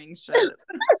boring shit.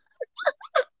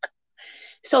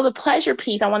 So the pleasure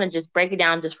piece, I want to just break it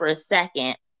down just for a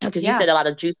second because you Yeah. said a lot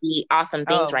of juicy, awesome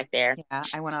things right there. Yeah,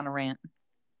 I went on a rant.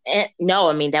 And no,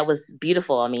 I mean, that was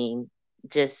beautiful. I mean,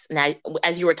 just now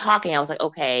as you were talking, I was like,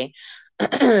 okay,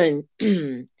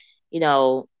 you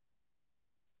know,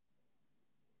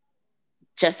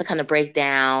 just to kind of break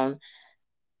down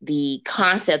the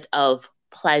concept of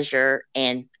pleasure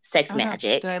and sex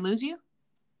magic. Did I lose you?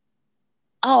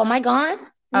 Oh, am I gone?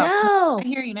 Oh, No. I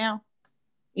hear you now.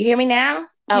 You hear me now?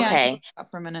 Yeah, Okay. you up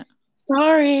for a minute.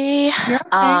 Sorry. You're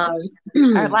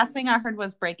okay. Last thing I heard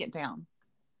was break it down.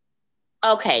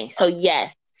 Okay, so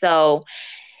yes. So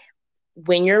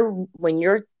when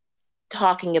you're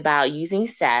talking about using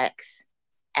sex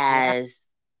as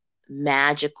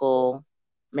magical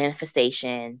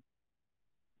manifestation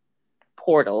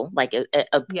portal, like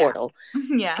a portal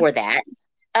for that.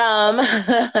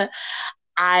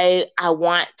 I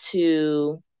want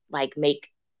to like make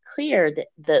clear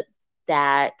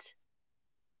that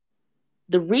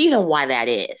the reason why that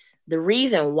is, the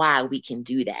reason why we can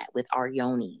do that with our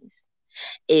yonis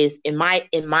is in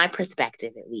my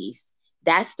perspective at least,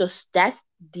 that's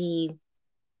the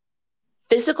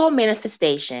physical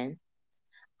manifestation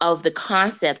of the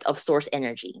concept of source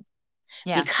energy.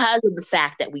 Yeah. Because of the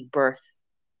fact that we birth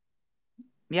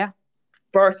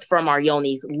from our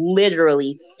yonis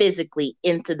literally physically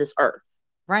into this earth.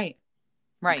 Right.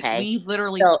 Okay? We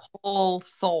literally pull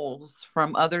souls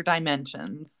from other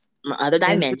dimensions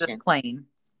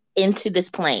into this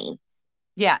plane.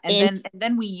 Yeah, and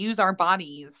then we use our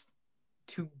bodies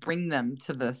to bring them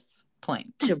to this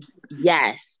plane.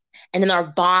 Yes. And then our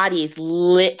bodies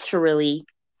literally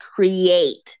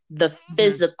create the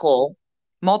physical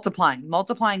multiplying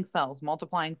cells.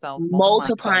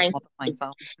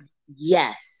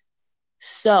 Yes.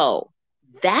 So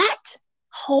that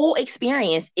whole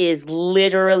experience is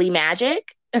literally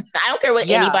magic. I don't care what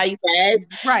anybody says.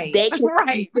 Right. They can sit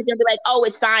there and be like, oh,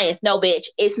 it's science. No, bitch,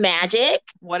 it's magic.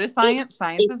 What is science?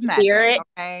 Science is spirit. Magic.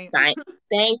 Okay. Science.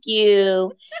 Thank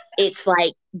you. It's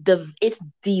like it's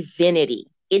divinity.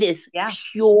 It is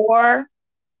pure,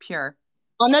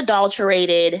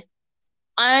 unadulterated,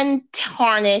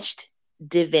 untarnished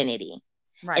divinity.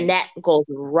 Right. And that goes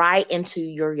right into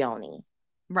your yoni.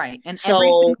 Right. And so, every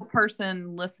single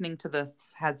person listening to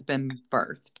this has been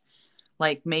birthed.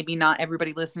 Like maybe not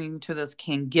everybody listening to this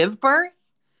can give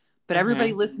birth, but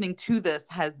everybody listening to this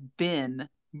has been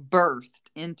birthed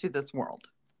into this world.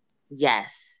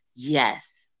 Yes.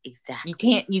 Yes. Exactly.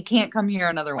 You can't come here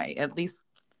another way. At least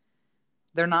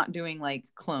they're not doing like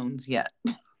clones yet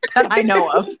that I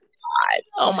know of.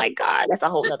 Oh my God. That's a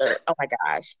whole nother. Oh my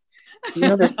gosh. Do you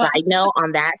know there's side note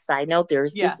on that side note? There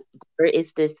is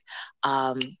this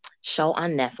show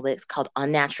on Netflix called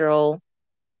Unnatural.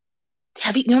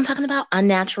 You know what I'm talking about?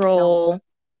 Unnatural. No,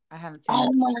 I haven't seen it.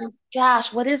 Oh my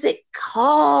gosh. What is it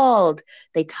called?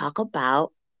 They talk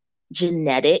about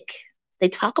they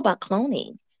talk about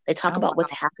cloning. They talk about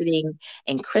what's happening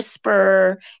in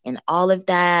CRISPR and all of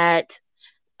that.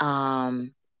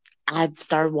 I've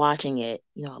started watching it.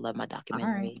 You know, I love my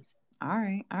documentaries. All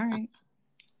right.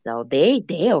 So they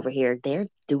over here, they're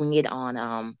doing it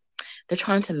on they're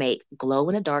trying to make glow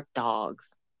in the dark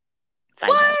dogs. Side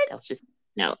note, that was just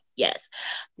yes.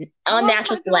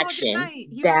 Unnatural selection.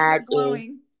 That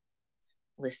is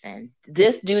listen,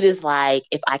 this dude is like,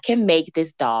 if I can make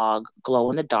this dog glow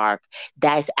in the dark,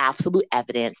 that is absolute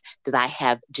evidence that I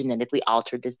have genetically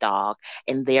altered this dog,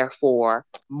 and therefore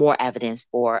more evidence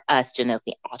for us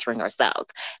genetically altering ourselves.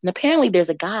 And apparently there's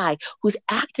a guy who's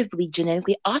actively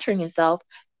genetically altering himself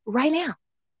right now.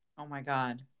 Oh my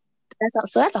God.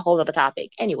 So that's a whole other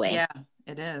topic. Anyway. Yeah,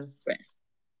 it is.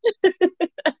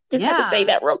 Just have to say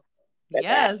that real quick.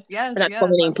 Yes. We're not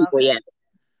cloning people yet.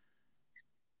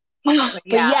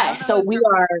 But so we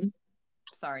are.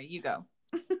 Sorry, you go.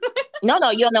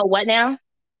 No, you don't know what now?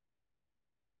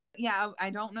 Yeah, I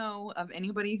don't know of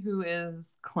anybody who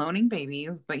is cloning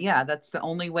babies, but yeah, that's the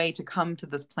only way to come to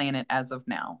this planet as of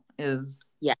now is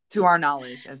to our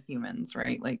knowledge as humans,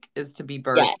 right? Like is to be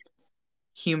birthed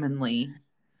humanly.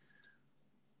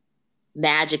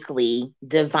 magically, Yeah.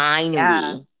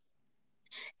 divinely.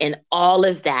 And all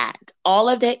of that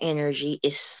energy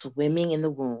is swimming in the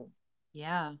womb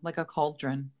Yeah. Like a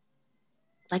cauldron.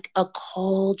 like a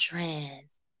cauldron.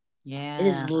 It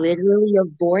is Yeah. literally a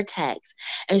vortex.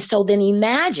 And so then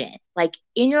imagine, like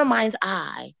in your mind's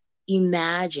eye,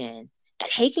 imagine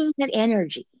taking that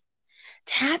energy,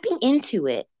 tapping into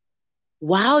it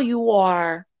while you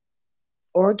are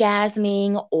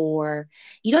orgasming, or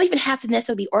you don't even have to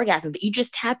necessarily be orgasming, but you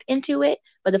just tap into it.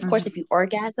 But of course, if Hmm. you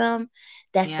orgasm,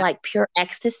 that's Yeah. like pure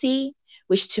ecstasy,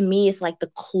 which to me is like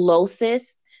the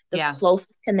Yeah.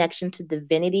 closest connection to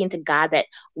divinity and to God that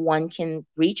one can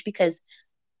reach, because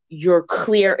you're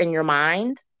clear in your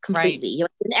mind Right. completely. You're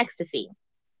in ecstasy.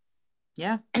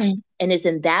 Yeah. And it's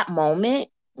in that moment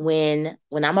when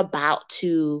I'm about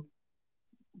to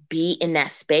be in that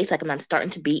space, like when I'm starting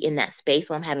to be in that space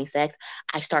when I'm having sex,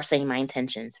 I start saying my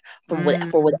intentions for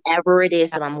Mm. whatever it is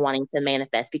Yeah. that I'm wanting to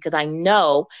manifest, because I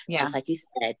know, Yeah. just like you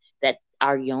said, that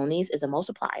our yonis is a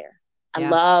multiplier. I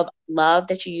Yeah. love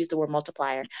that you use the word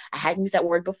multiplier. I hadn't used that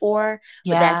word before, but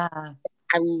Yeah.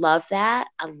 I love that.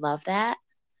 I love that.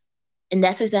 And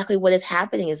that's exactly what is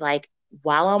happening, is like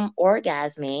while I'm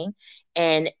orgasming,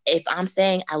 and if I'm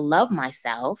saying I love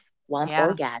myself while I'm Yeah.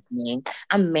 orgasming,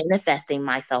 I'm manifesting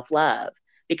my self-love,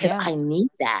 because Yeah. I need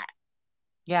that.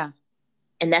 Yeah.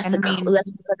 And that's And I mean, that's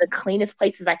one of the cleanest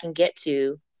places I can get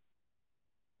to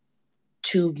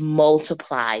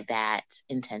multiply that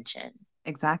intention.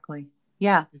 exactly.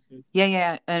 Yeah. Mhm. Yeah.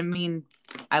 Yeah. I mean,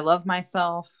 I love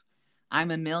myself. I'm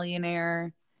a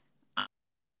millionaire.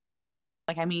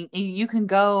 Like, I mean, you can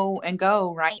go and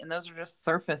go, right? And those are just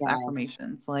surface Yes,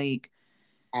 affirmations. Like,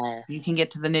 you can yes.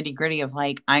 get to the nitty gritty of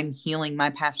like, I'm healing my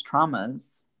past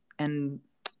traumas and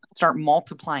start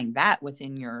multiplying that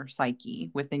within your psyche,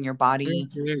 within your body,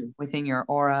 Mm-hmm. within your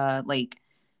aura, like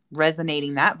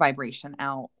resonating that vibration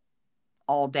out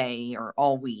all day or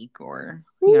all week or,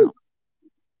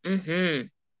 Mm-hmm.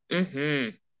 Mm-hmm.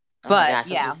 Oh my but gosh,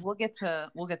 I'm yeah, just we'll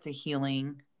get to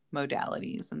healing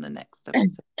modalities in the next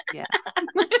episode. Yeah.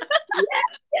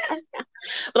 yeah.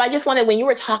 But I just wanted, when you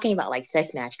were talking about like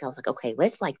sex magic, I was like, okay,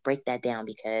 let's like break that down,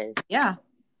 because Yeah.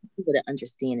 people to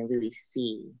understand and really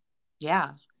see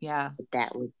Yeah. Yeah. what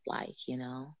that looks like. Yep.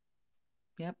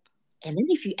 And then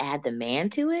if you add the man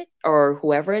to it, or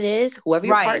whoever it is, whoever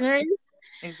your Right. partner is,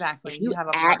 Exactly. if You you have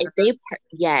a add, partner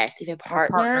yes, if a or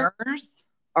partner partners.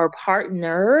 or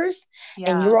partners, and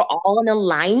Yeah. you're all in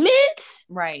alignment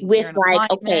Right. You're with in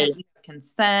like, okay, alignment, you have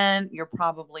consent, you're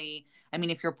probably, I mean,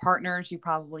 if you're partners, you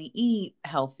probably eat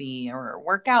healthy or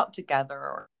work out together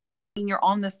or I mean, you're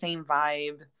on the same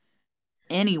vibe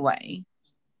anyway,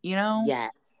 you know?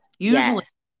 yes, Usually,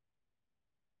 yes.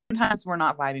 sometimes we're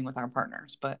not vibing with our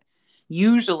partners, but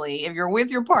usually if you're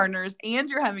with your partners and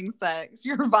you're having sex,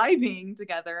 you're vibing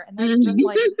together. And that's just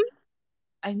like,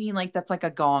 I mean, like, that's like a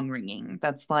gong ringing.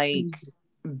 That's like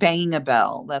banging a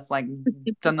bell. That's like,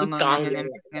 dun, dun, dun, dun, dun, dun, Stronger. dun,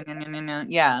 dun, dun, dun,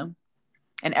 dun. Yeah.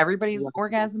 And everybody's Yeah.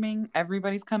 orgasming,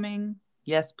 everybody's coming.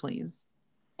 Yes, please.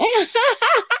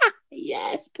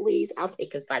 Yes, please. I'll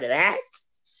take a side of that.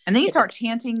 And then you Get the start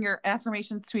chanting your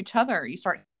affirmations to each other. You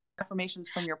start affirmations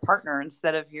from your partner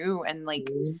instead of you, and like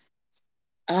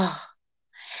oh,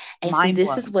 and see, mind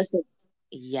this is blowing. what's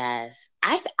yes.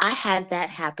 I had that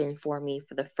happen for me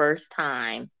for the first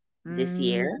time this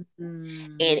year, and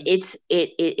Mm-hmm.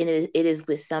 it is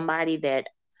with somebody that,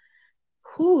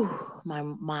 whew,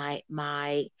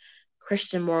 my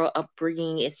Christian moral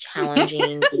upbringing is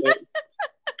challenging with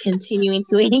continuing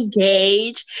to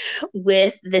engage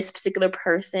with this particular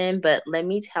person. But let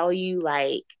me tell you,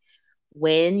 like,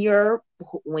 when you're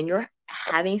when you're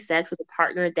having sex with a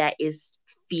partner that is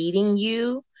feeding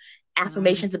you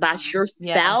affirmations about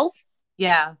yourself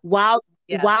Yes. Yeah. while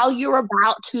Yes. you're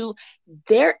about to,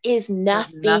 there is There's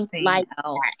nothing nothing like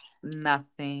else.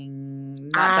 Nothing.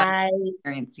 Not that I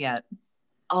experience yet.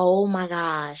 oh my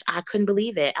gosh, I couldn't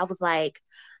believe it. I was like,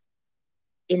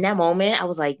 in that moment, I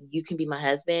was like, you can be my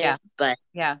husband, Yeah. but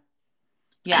Yeah.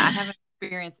 Yeah. I haven't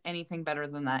experienced anything better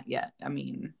than that yet. I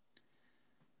mean,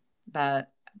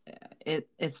 that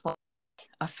it's like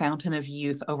a fountain of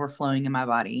youth overflowing in my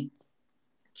body.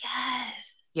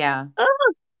 yes. Yeah.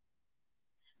 Oh,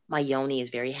 my yoni is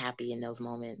very happy in those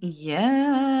moments.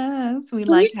 Yes, we And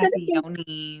like here's another happy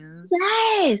thing. yonis.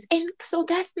 Yes. And so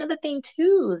that's another thing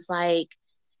too. Is like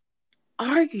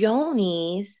our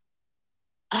yonis,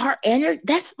 our energy,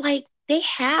 that's like they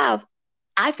have,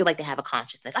 I feel like they have a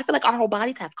consciousness. I feel like our whole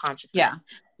bodies have consciousness. Yeah,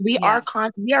 We yeah,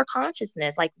 are we are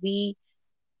consciousness. Like we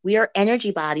are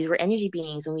energy bodies, we're energy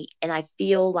beings, and I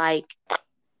feel like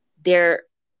they're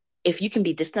if you can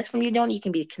be disconnected from your yoni, you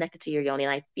can be connected to your yoni.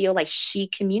 And I feel like she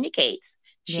communicates.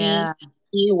 Yeah.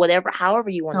 He, whatever, however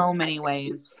you want to. So many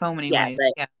ways. So many Yeah, ways.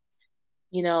 but Yeah.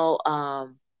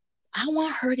 I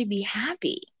want her to be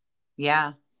happy.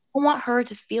 Yeah. I want her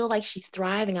to feel like she's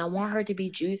thriving. I want her to be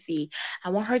juicy. I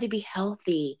want her to be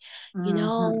healthy, and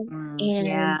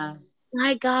Yeah.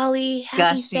 my golly,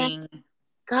 having sex, Gushing.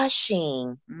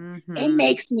 gushing. It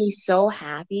makes me so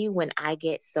happy when I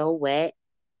get so wet.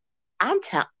 I'm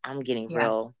getting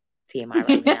real TMI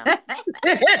right now.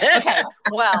 Okay.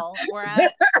 Well, we're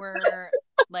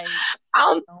like,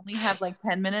 only have like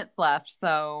 10 minutes left.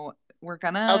 So we're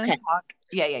gonna talk.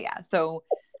 Yeah. So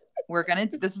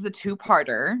this is a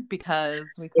two-parter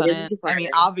because we couldn't, I mean,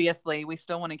 obviously we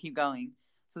still want to keep going.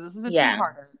 So this is a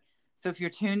two-parter. So if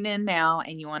you're tuned in now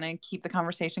and you want to keep the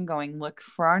conversation going, look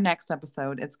for our next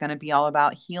episode. It's going to be all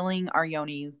about healing our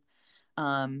yonis,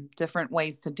 different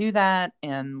ways to do that.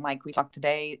 And like we talked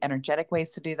today, energetic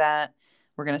ways to do that.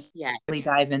 We're going to really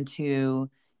dive into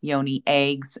yoni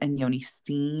eggs and yoni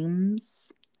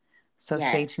steams. So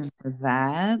stay tuned for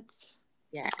that.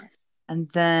 Yes. And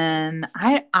then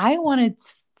I wanted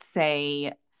to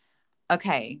say,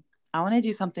 okay, I want to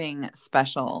do something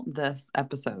special this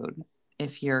episode,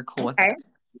 if you're cool with it.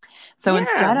 So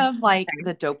instead of like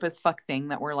the dope as fuck thing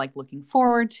that we're like looking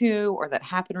forward to or that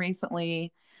happened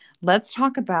recently, let's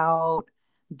talk about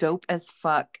dope as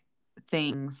fuck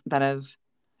things that have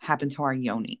happened to our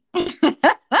yoni.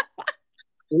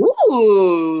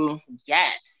 Ooh,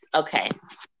 yes. Okay.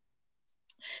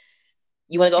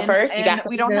 You want to go first? You got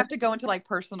we don't have to go into like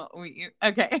personal.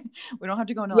 Okay, we don't have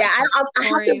to go into I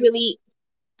have to really.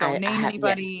 Don't name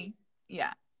anybody.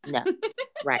 Yes. Yeah. No.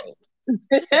 Right.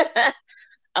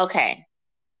 Okay.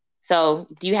 So,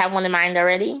 do you have one in mind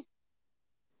already?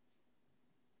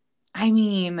 I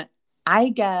mean, I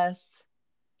guess.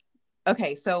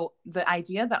 Okay, so the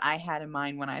idea that I had in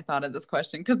mind when I thought of this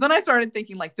question, because then I started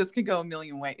thinking like this could go a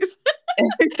million ways,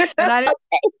 and I didn't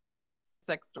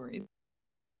sex stories.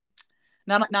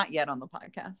 Not yet on the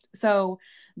podcast. So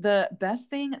the best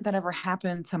thing that ever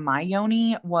happened to my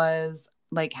yoni was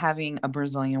like having a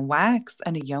Brazilian wax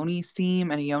and a yoni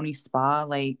steam and a yoni spa,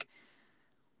 like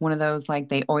one of those, like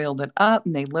they oiled it up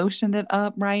and they lotioned it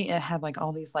up, right? It had like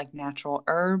all these like natural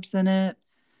herbs in it.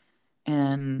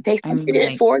 And they did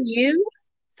it for you?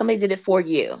 Somebody did it for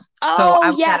you.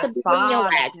 Oh, yeah, the Brazilian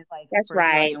wax. Like that's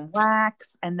Brazilian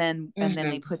wax, and then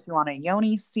they put you on a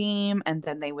yoni steam, and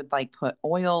then they would like put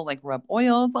oil, like rub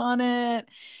oils on it,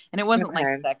 and it wasn't like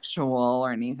sexual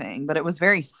or anything, but it was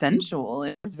very sensual.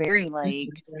 It was very like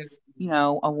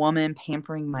a woman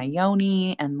pampering my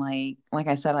yoni, and like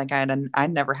I said, like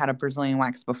I'd never had a Brazilian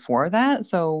wax before that,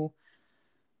 so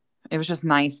it was just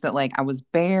nice that like I was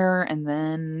bare, and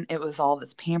then it was all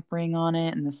this pampering on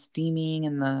it and the steaming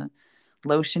and the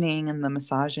lotioning and the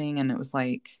massaging, and it was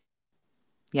like,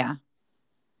 yeah,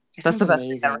 that's the best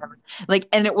thing ever. Like,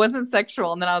 and it wasn't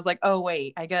sexual. And then I was like, oh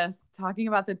wait, I guess talking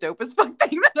about the dopest fuck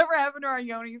thing that ever happened to our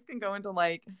yonis can go into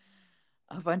like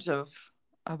a bunch of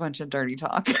dirty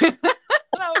talk. And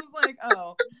I was like,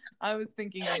 oh, I was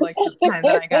thinking of like this time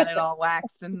that I got it all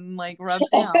waxed and like rubbed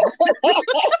down.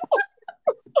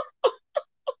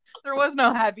 There was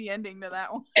no happy ending to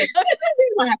that one.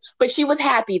 But she was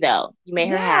happy though. You made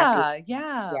her happy.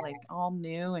 Yeah, like all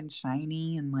new and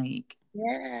shiny and like.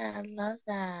 Yeah, I love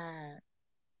that.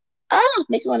 Oh,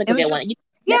 makes me want to go get one.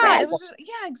 It was just,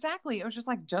 exactly. It was just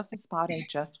like just a spa day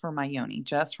just for my yoni,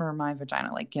 just for my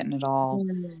vagina, like getting it all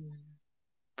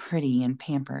pretty and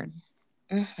pampered.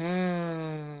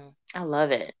 I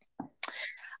love it.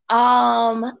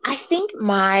 I think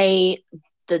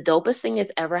the dopest thing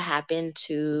that's ever happened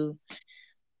to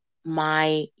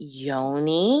my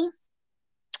yoni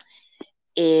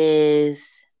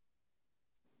is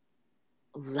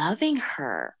loving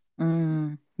her.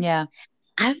 Yeah.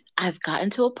 I've gotten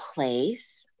to a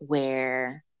place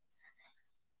where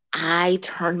I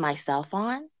turn myself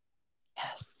on.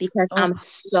 Yes. Because I'm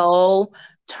so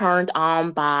turned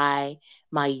on by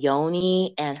my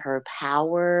yoni and her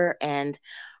power and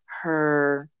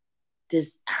her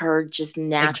just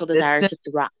natural desire to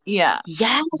thrive. Yeah.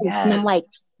 Yes. And I'm like,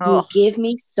 you give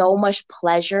me so much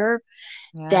pleasure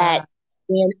that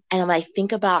and I'm like,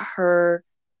 think about her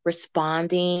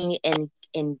responding and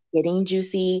getting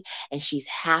juicy and she's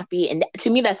happy. And to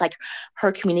me, that's like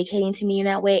her communicating to me in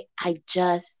that way.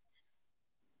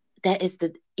 That is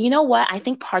you know what? I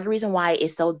think part of the reason why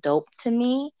it's so dope to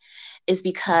me is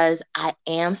because I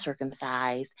am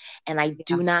circumcised and I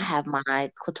do not have my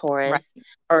clitoris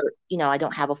or, I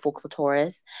don't have a full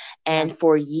clitoris. And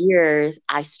for years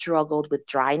I struggled with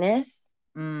dryness.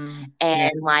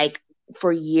 And like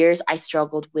for years I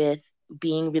struggled with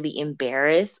being really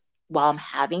embarrassed while I'm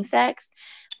having sex,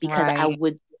 because Right.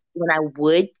 when I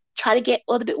would try to get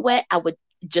a little bit wet, I would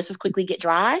just as quickly get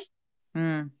dry.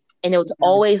 Mm. And it was Yeah.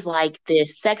 always like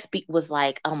this sex beat was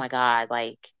like, oh my God,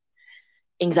 like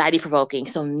anxiety provoking.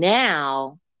 So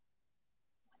now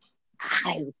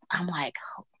I'm like,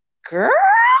 girl,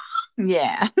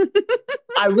 Yeah.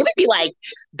 I really be like,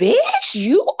 bitch,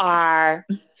 you are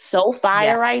so fire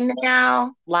Yeah. right now.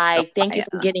 So Like, thank you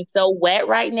for fire. getting so wet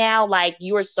right now. Like,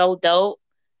 you are so dope.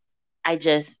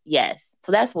 Yes.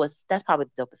 So that's probably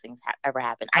the dopest thing ever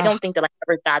happened. I Oh, don't think that I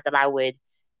ever thought that I would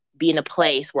be in a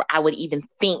place where I would even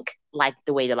think like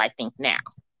the way that I think now.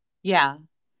 yeah.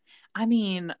 I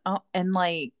mean, and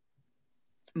like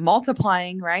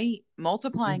multiplying, right?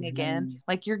 Multiplying again. Mm-hmm.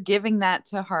 Like you're giving that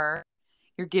to her.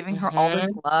 You're giving her all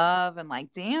this Mm-hmm. love and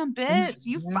like, damn, bitch,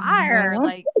 you fire. Mm-hmm.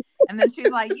 Like, and then she's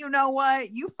like, you know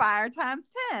what? You fire times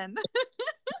 10.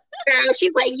 Girl,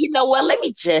 she's like, you know what? Let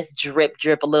me just drip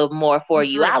a little more for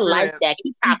you. I Drip, like drip, that.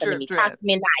 Keep talking to drip, me. Talk drip. to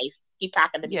me nice. Keep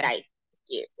talking to me Yeah. nice.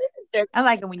 Yeah. I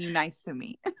like it when you nice to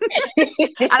me.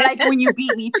 I like it when you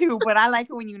beat me too, but I like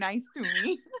it when you nice to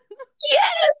me.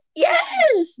 Yeah.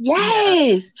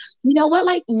 Yes. You know what?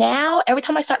 Like now, every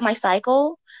time I start my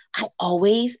cycle, I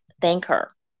always thank her.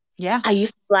 Yeah. I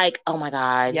used to be like, oh my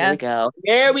God, here we Yes. go.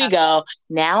 Here we Yes. go.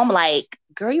 Now I'm like,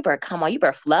 girl, you better come on. You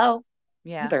better flow.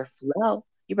 You Yeah. better flow.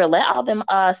 You better let all them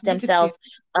stem Look at you. cells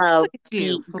Look at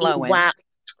you be flowing. wild.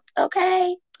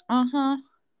 Okay. Uh-huh.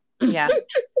 Yeah.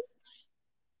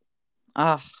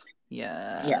 Oh,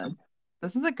 Yeah. yes.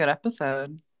 This is a good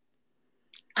episode.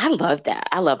 I love that.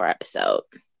 I love our episode.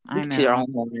 We I can toot our know.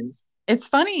 own horns. It's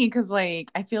funny because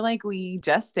like I feel like we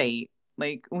gestate.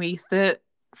 Like we sit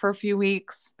for a few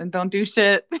weeks and don't do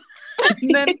shit.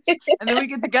 and then and then we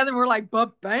get together and we're like,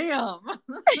 but bam.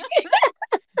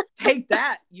 Take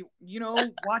that.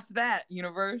 Watch that,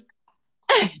 universe.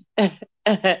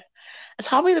 It's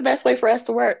probably the best way for us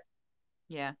to work.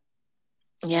 Yeah.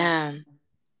 Yeah.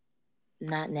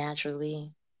 Not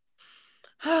naturally.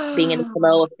 Being in the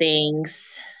flow of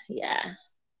things. Yeah.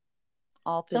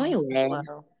 All So things anyway,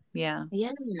 flow. Yeah.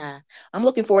 yeah. I'm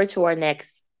looking forward to our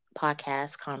next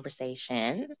podcast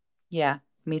conversation Yeah.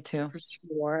 Me too. for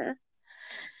sure.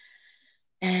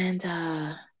 And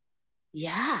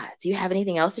yeah, do you have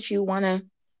anything else that you want to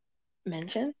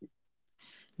mention?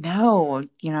 No,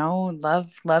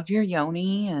 love your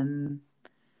yoni and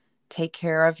take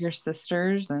care of your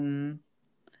sisters, and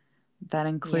that Yeah.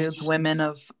 includes women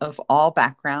of all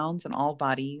backgrounds and all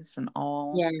bodies and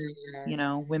all,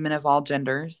 Yes. women of all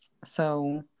genders.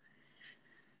 So,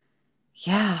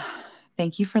 yeah,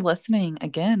 thank you for listening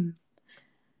again.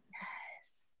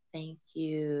 Yes. Thank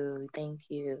you. Thank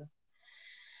you.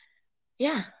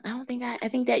 Yeah, I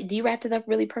think that you wrapped it up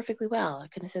really perfectly well. I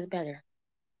couldn't have said it better.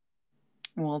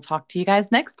 We'll talk to you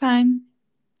guys next time.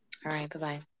 All right,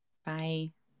 bye-bye.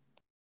 Bye.